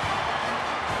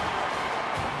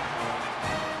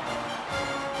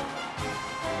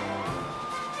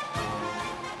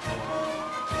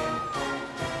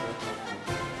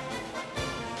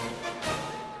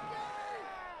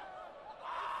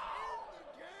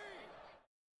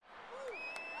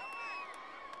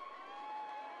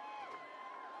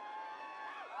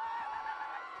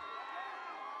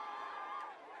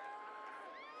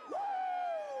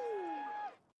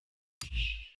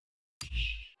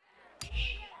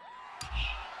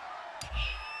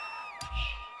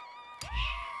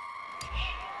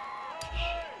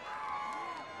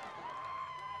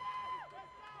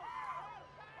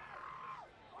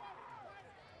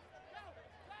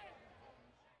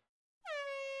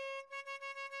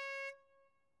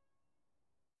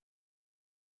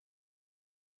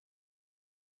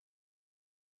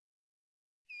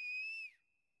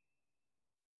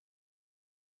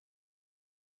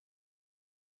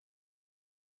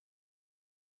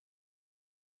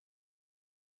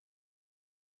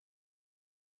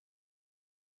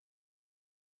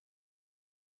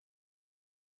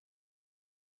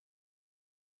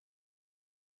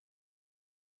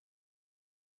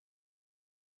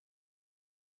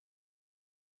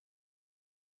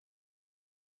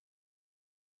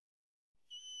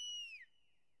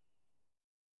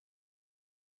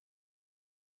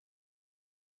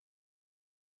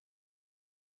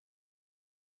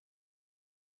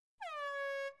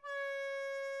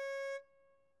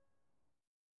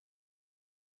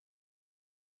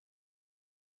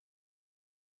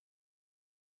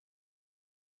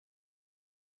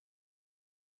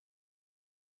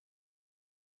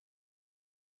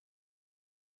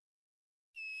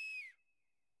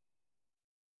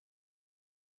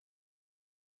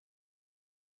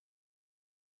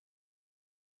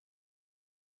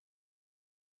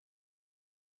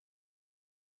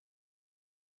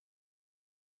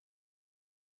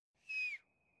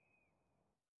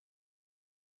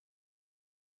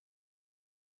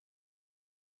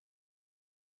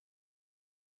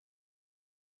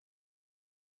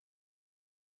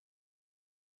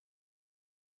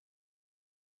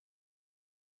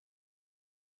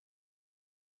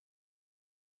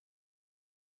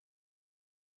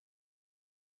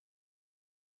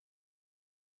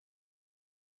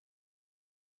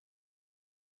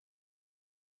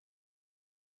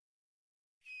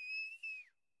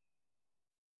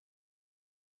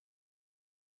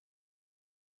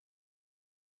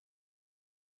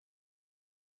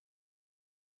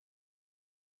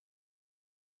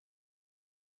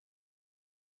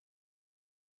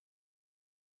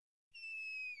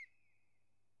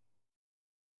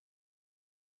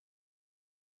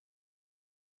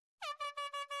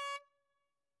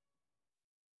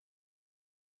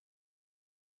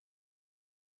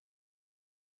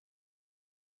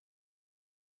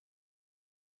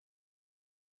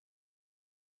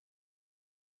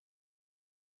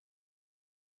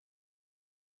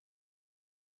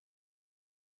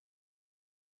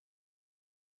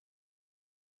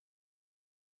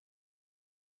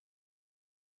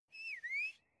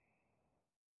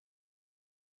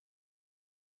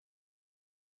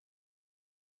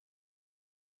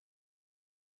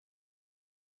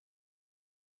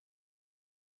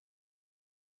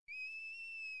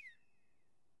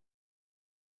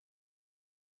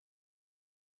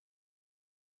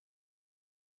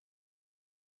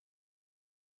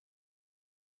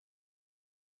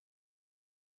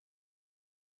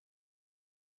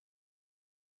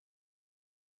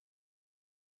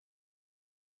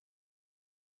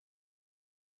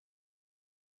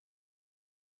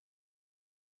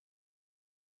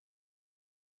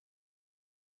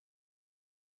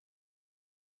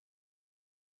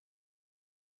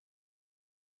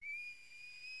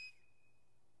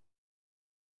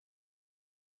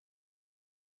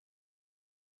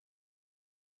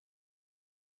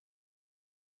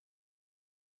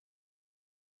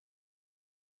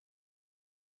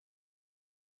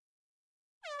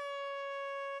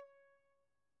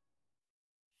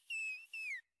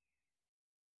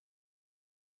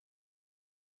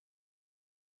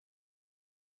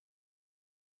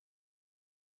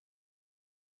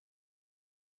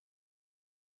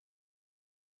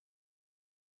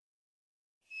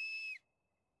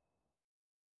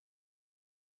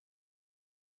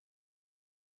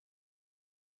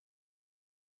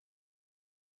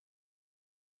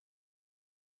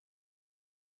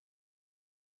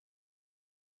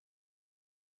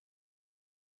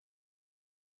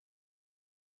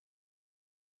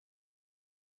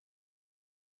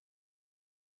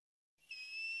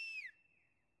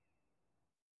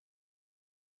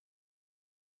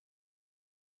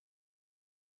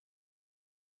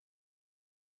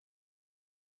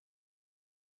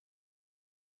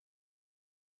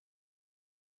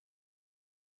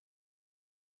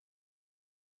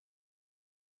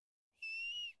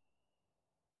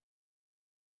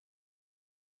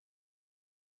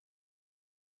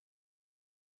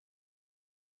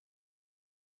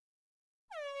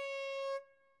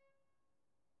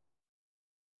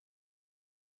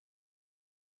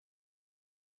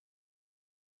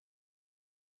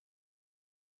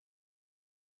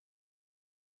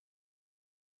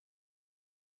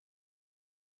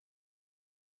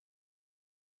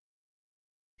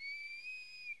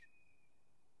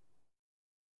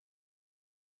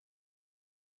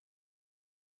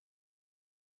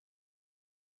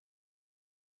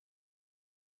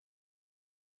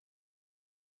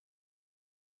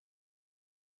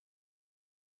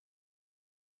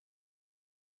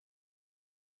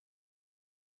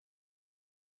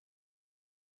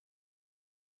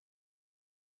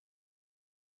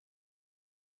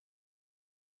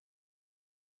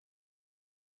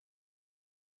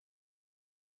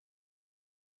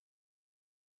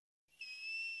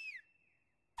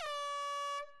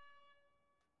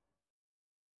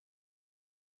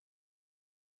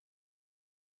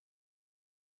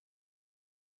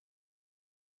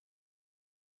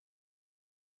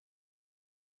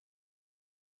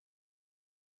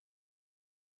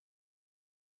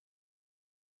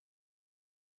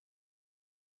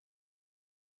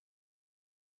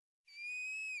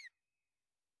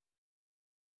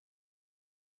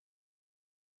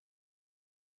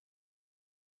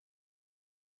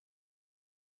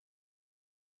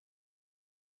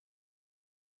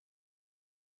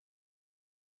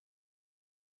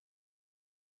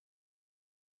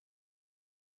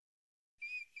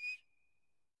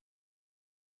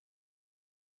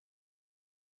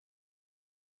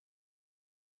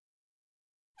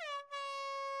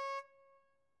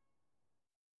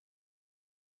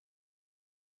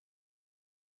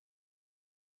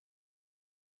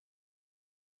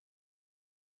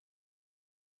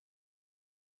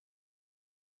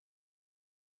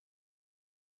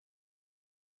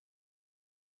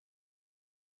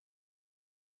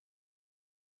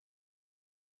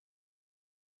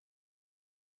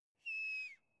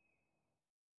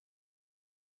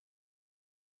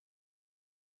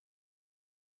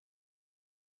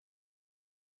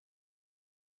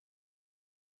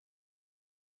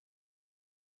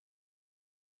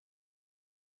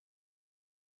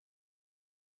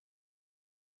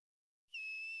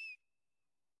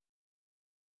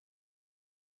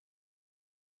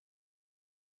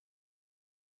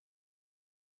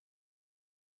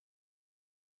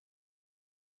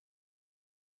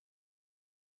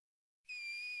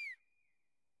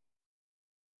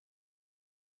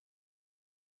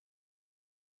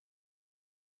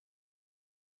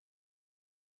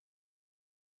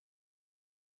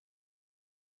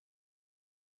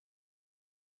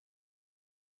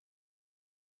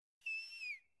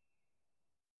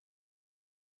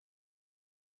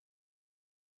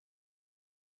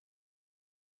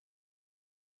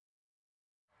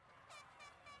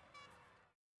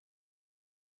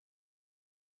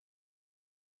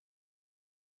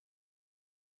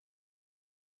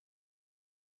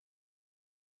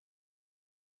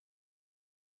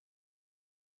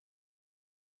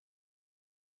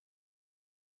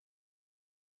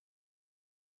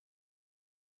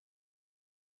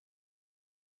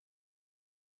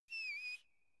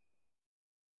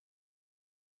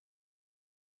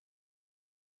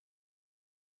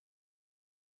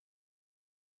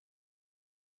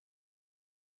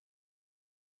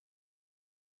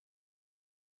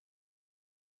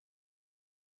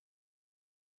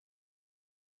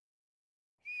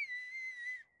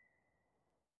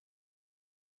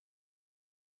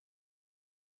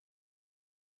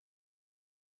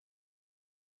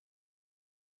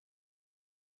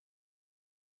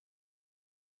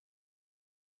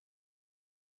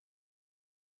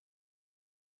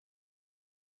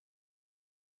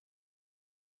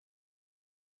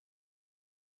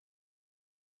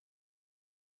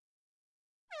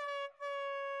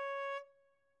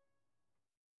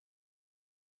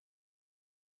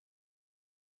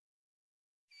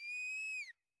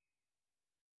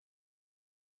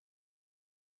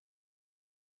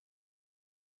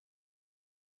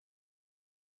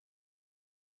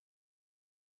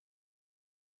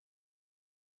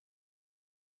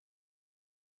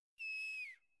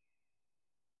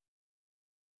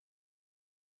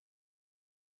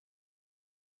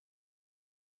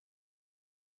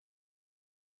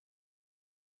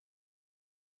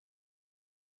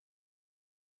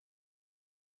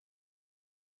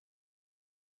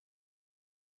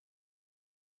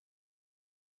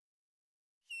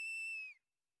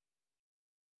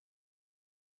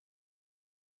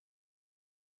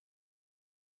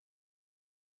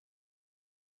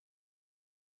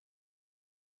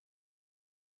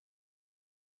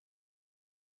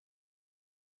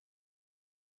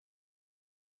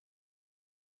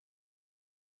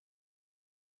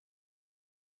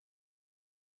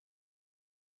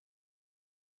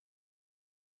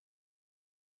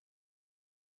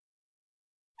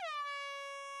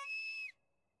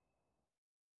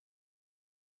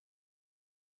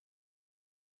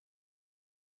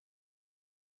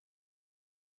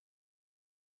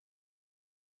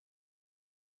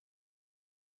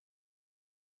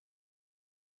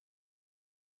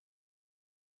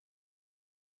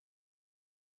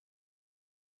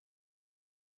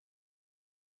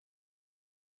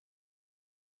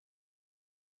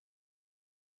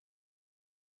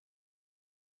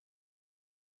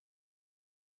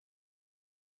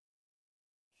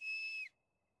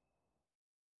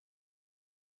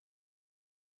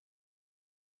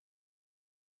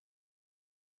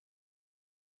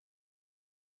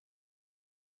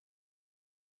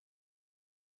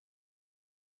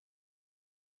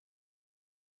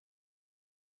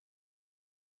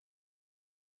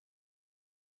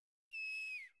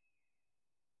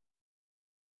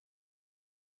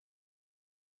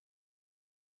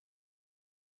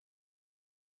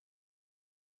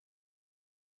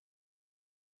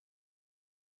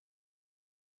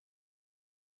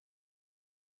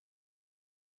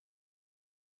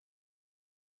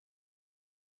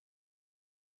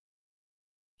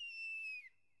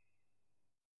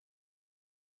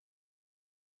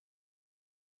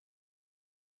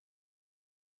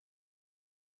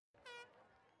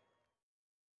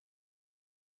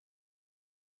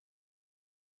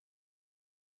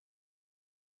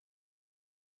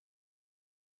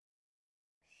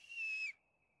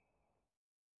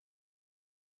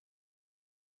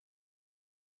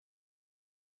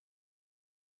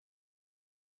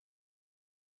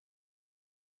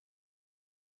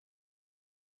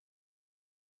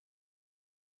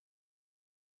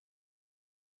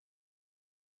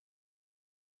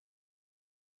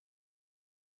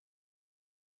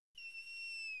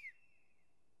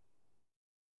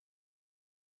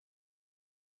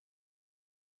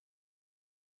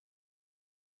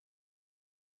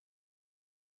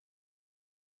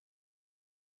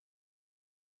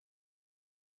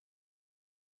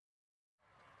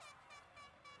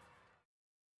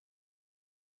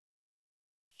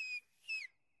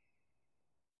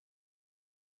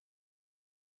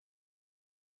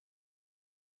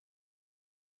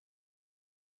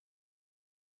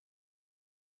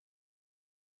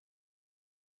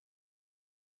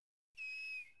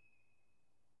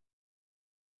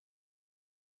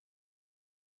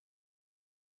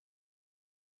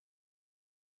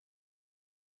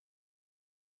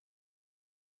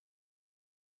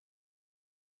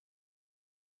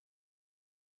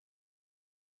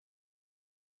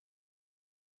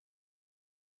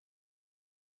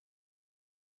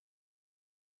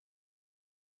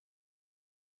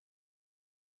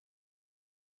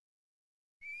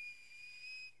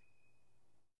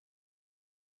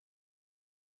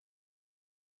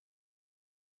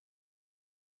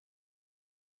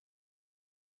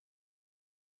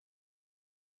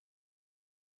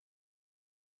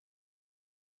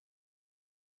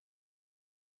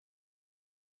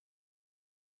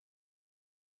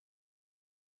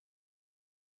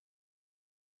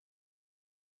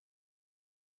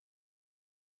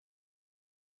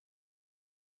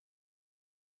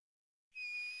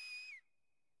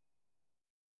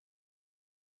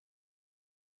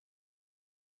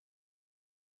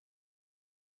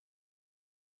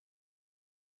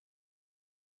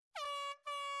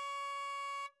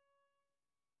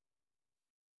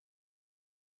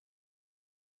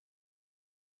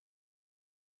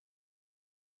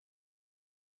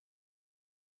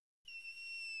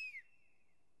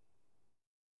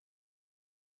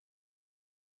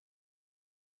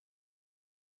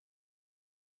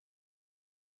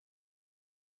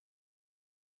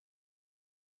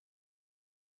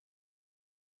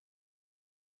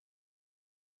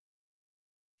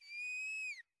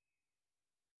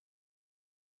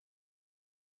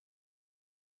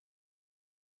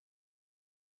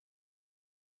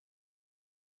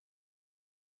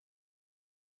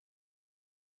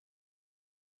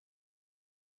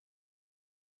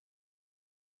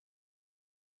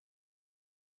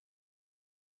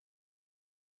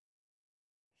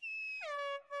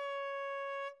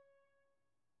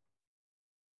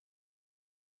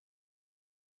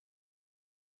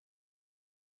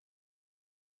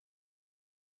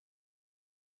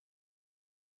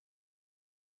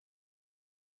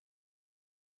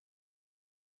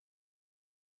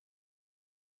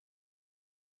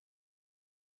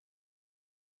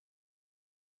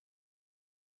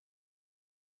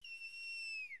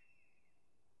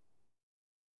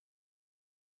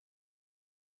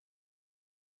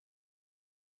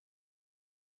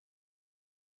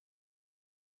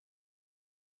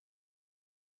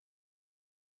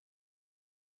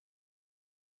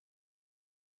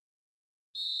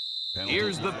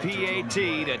 Here's the PAT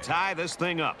to tie this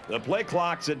thing up. The play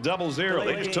clock's at 0-0.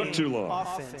 They just took too long.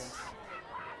 Offense.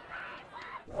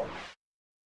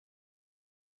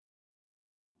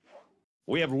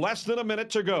 We have less than a minute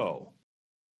to go.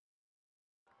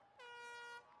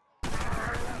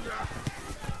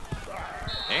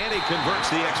 And he converts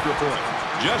the extra point.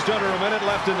 Just under a minute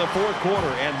left in the fourth quarter,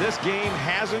 and this game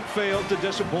hasn't failed to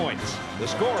disappoint. The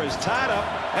score is tied up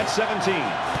at 17.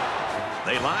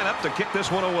 They line up to kick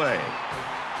this one away.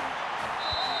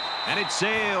 And it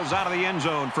sails out of the end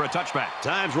zone for a touchback.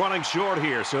 Time's running short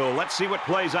here, so let's see what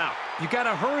plays out. You got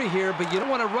to hurry here, but you don't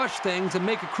want to rush things and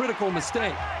make a critical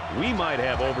mistake. We might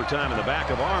have overtime in the back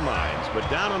of our minds, but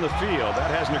down on the field, that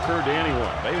hasn't occurred to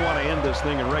anyone. They want to end this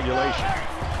thing in regulation.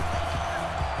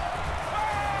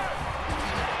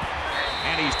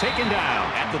 And he's taken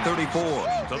down at the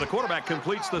 34. So the quarterback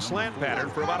completes the slant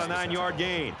pattern for about a 9-yard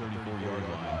gain. 34-yard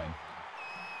line.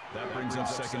 That brings up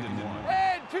 2nd and 1.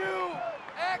 Head 2.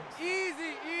 X.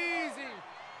 Easy, easy.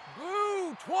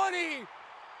 Blue 20.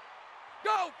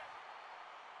 Go.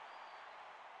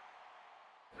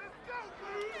 Let's go,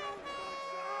 Blue.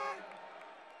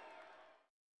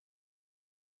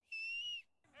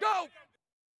 Go.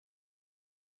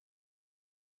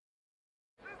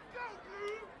 Let's go,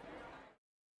 Blue.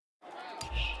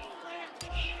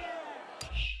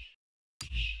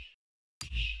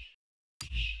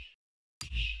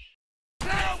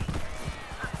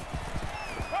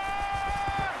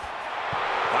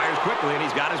 Fires quickly, and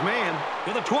he's got his man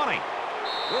to the 20.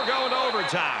 We're going to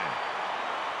overtime.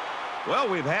 Well,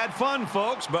 we've had fun,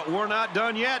 folks, but we're not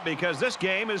done yet because this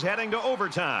game is heading to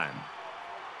overtime.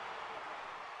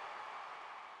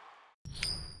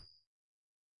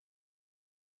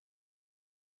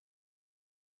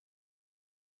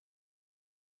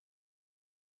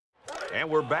 And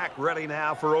we're back ready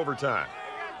now for overtime.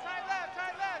 Tight left,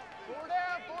 tight left. 4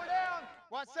 down, 4 down.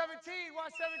 Watch 17,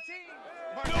 watch 17.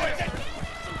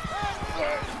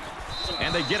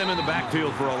 And they get him in the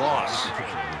backfield for a loss.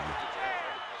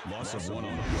 Loss of 1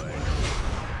 on the play.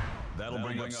 That'll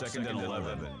bring up 2nd and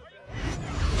 11.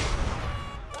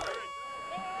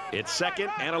 It's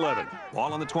 2nd and 11.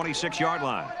 Ball on the 26-yard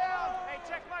line. Hey,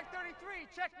 check Mike 33.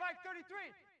 Check Mike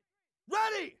 33.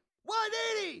 Ready. Wide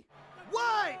 80.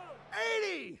 Wide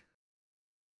 80.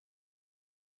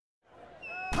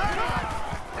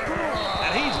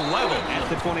 And he's level at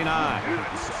the 29.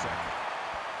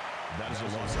 That is a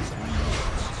loss of 3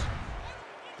 yards.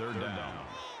 3rd down.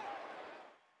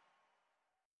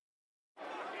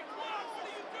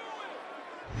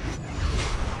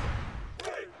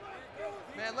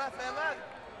 Man left, man left.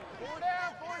 4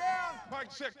 down, 4 down. Mike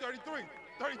check 33.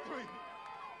 33.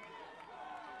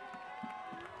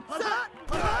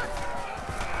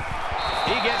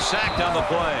 He gets sacked on the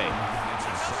play.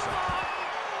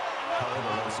 Call the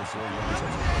loss of 4 yards.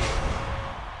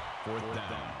 4th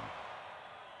down.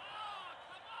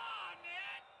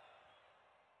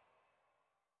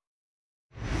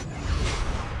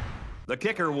 The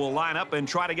kicker will line up and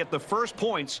try to get the first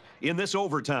points in this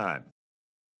overtime.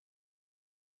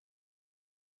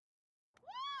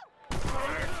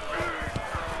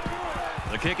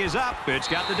 The kick is up. It's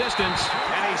got the distance,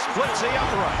 and he splits the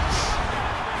uprights.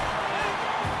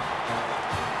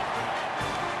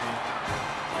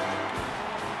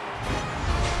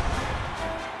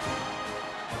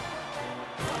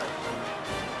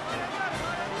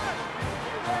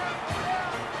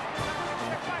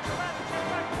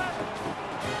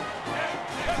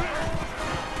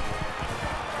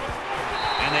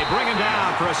 And they bring him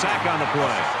down for a sack on the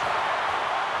play.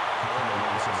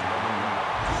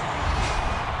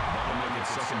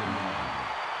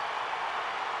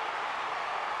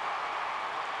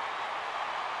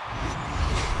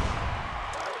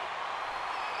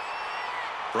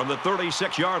 From the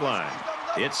 36-yard line,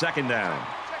 it's 2nd down.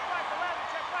 Check Mike 11,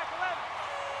 check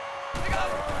Mike 11.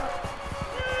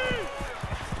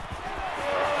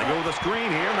 They go with a screen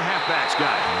here, and the halfback's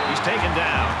got it. He's taken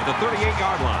down at the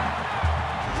 38-yard line.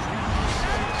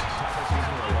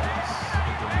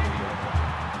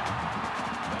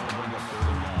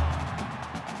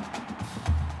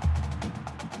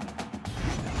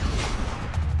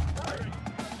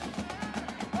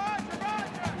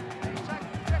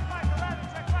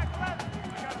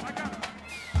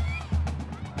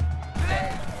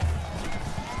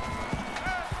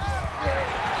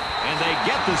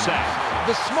 The sack.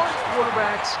 The smart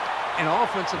quarterbacks and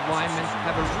offensive linemen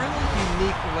have a really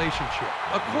unique relationship.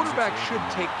 A quarterback should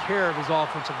take care of his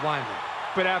offensive lineman.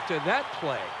 But after that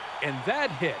play and that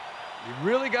hit, you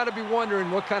really got to be wondering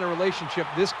what kind of relationship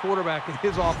this quarterback and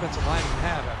his offensive lineman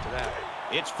have after that.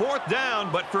 It's 4th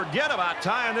down, but forget about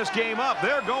tying this game up.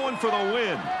 They're going for the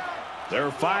win. There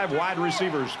are 5 wide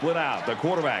receivers split out. The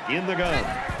quarterback in the gun.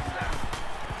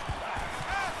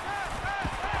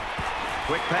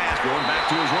 Quick pass going back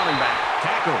to his running back.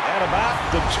 Tackle at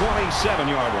about the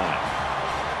 27-yard line.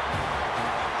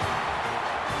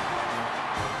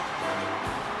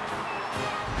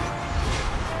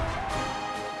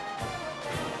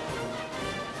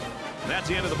 That's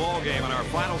the end of the ball game, and our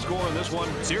final score in this one,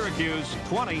 Syracuse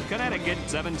 20, Connecticut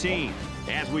 17.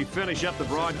 As we finish up the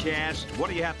broadcast, what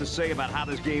do you have to say about how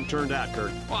this game turned out,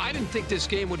 Kurt? Well, I didn't think this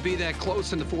game would be that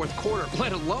close in the fourth quarter,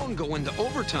 let alone go into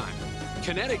overtime.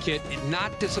 Connecticut did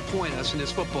not disappoint us in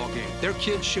this football game. Their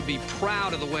kids should be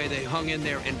proud of the way they hung in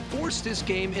there and forced this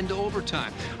game into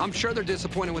overtime. I'm sure they're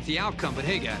disappointed with the outcome, but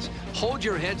hey, guys, hold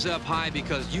your heads up high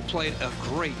because you played a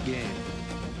great game.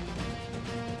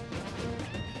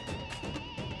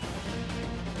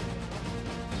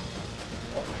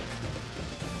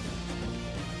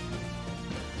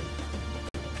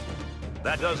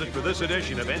 That does it for this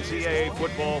edition of NCAA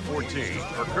Football 14.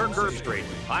 For Kirk Herbstreit,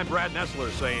 I'm Brad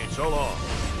Nessler saying so long.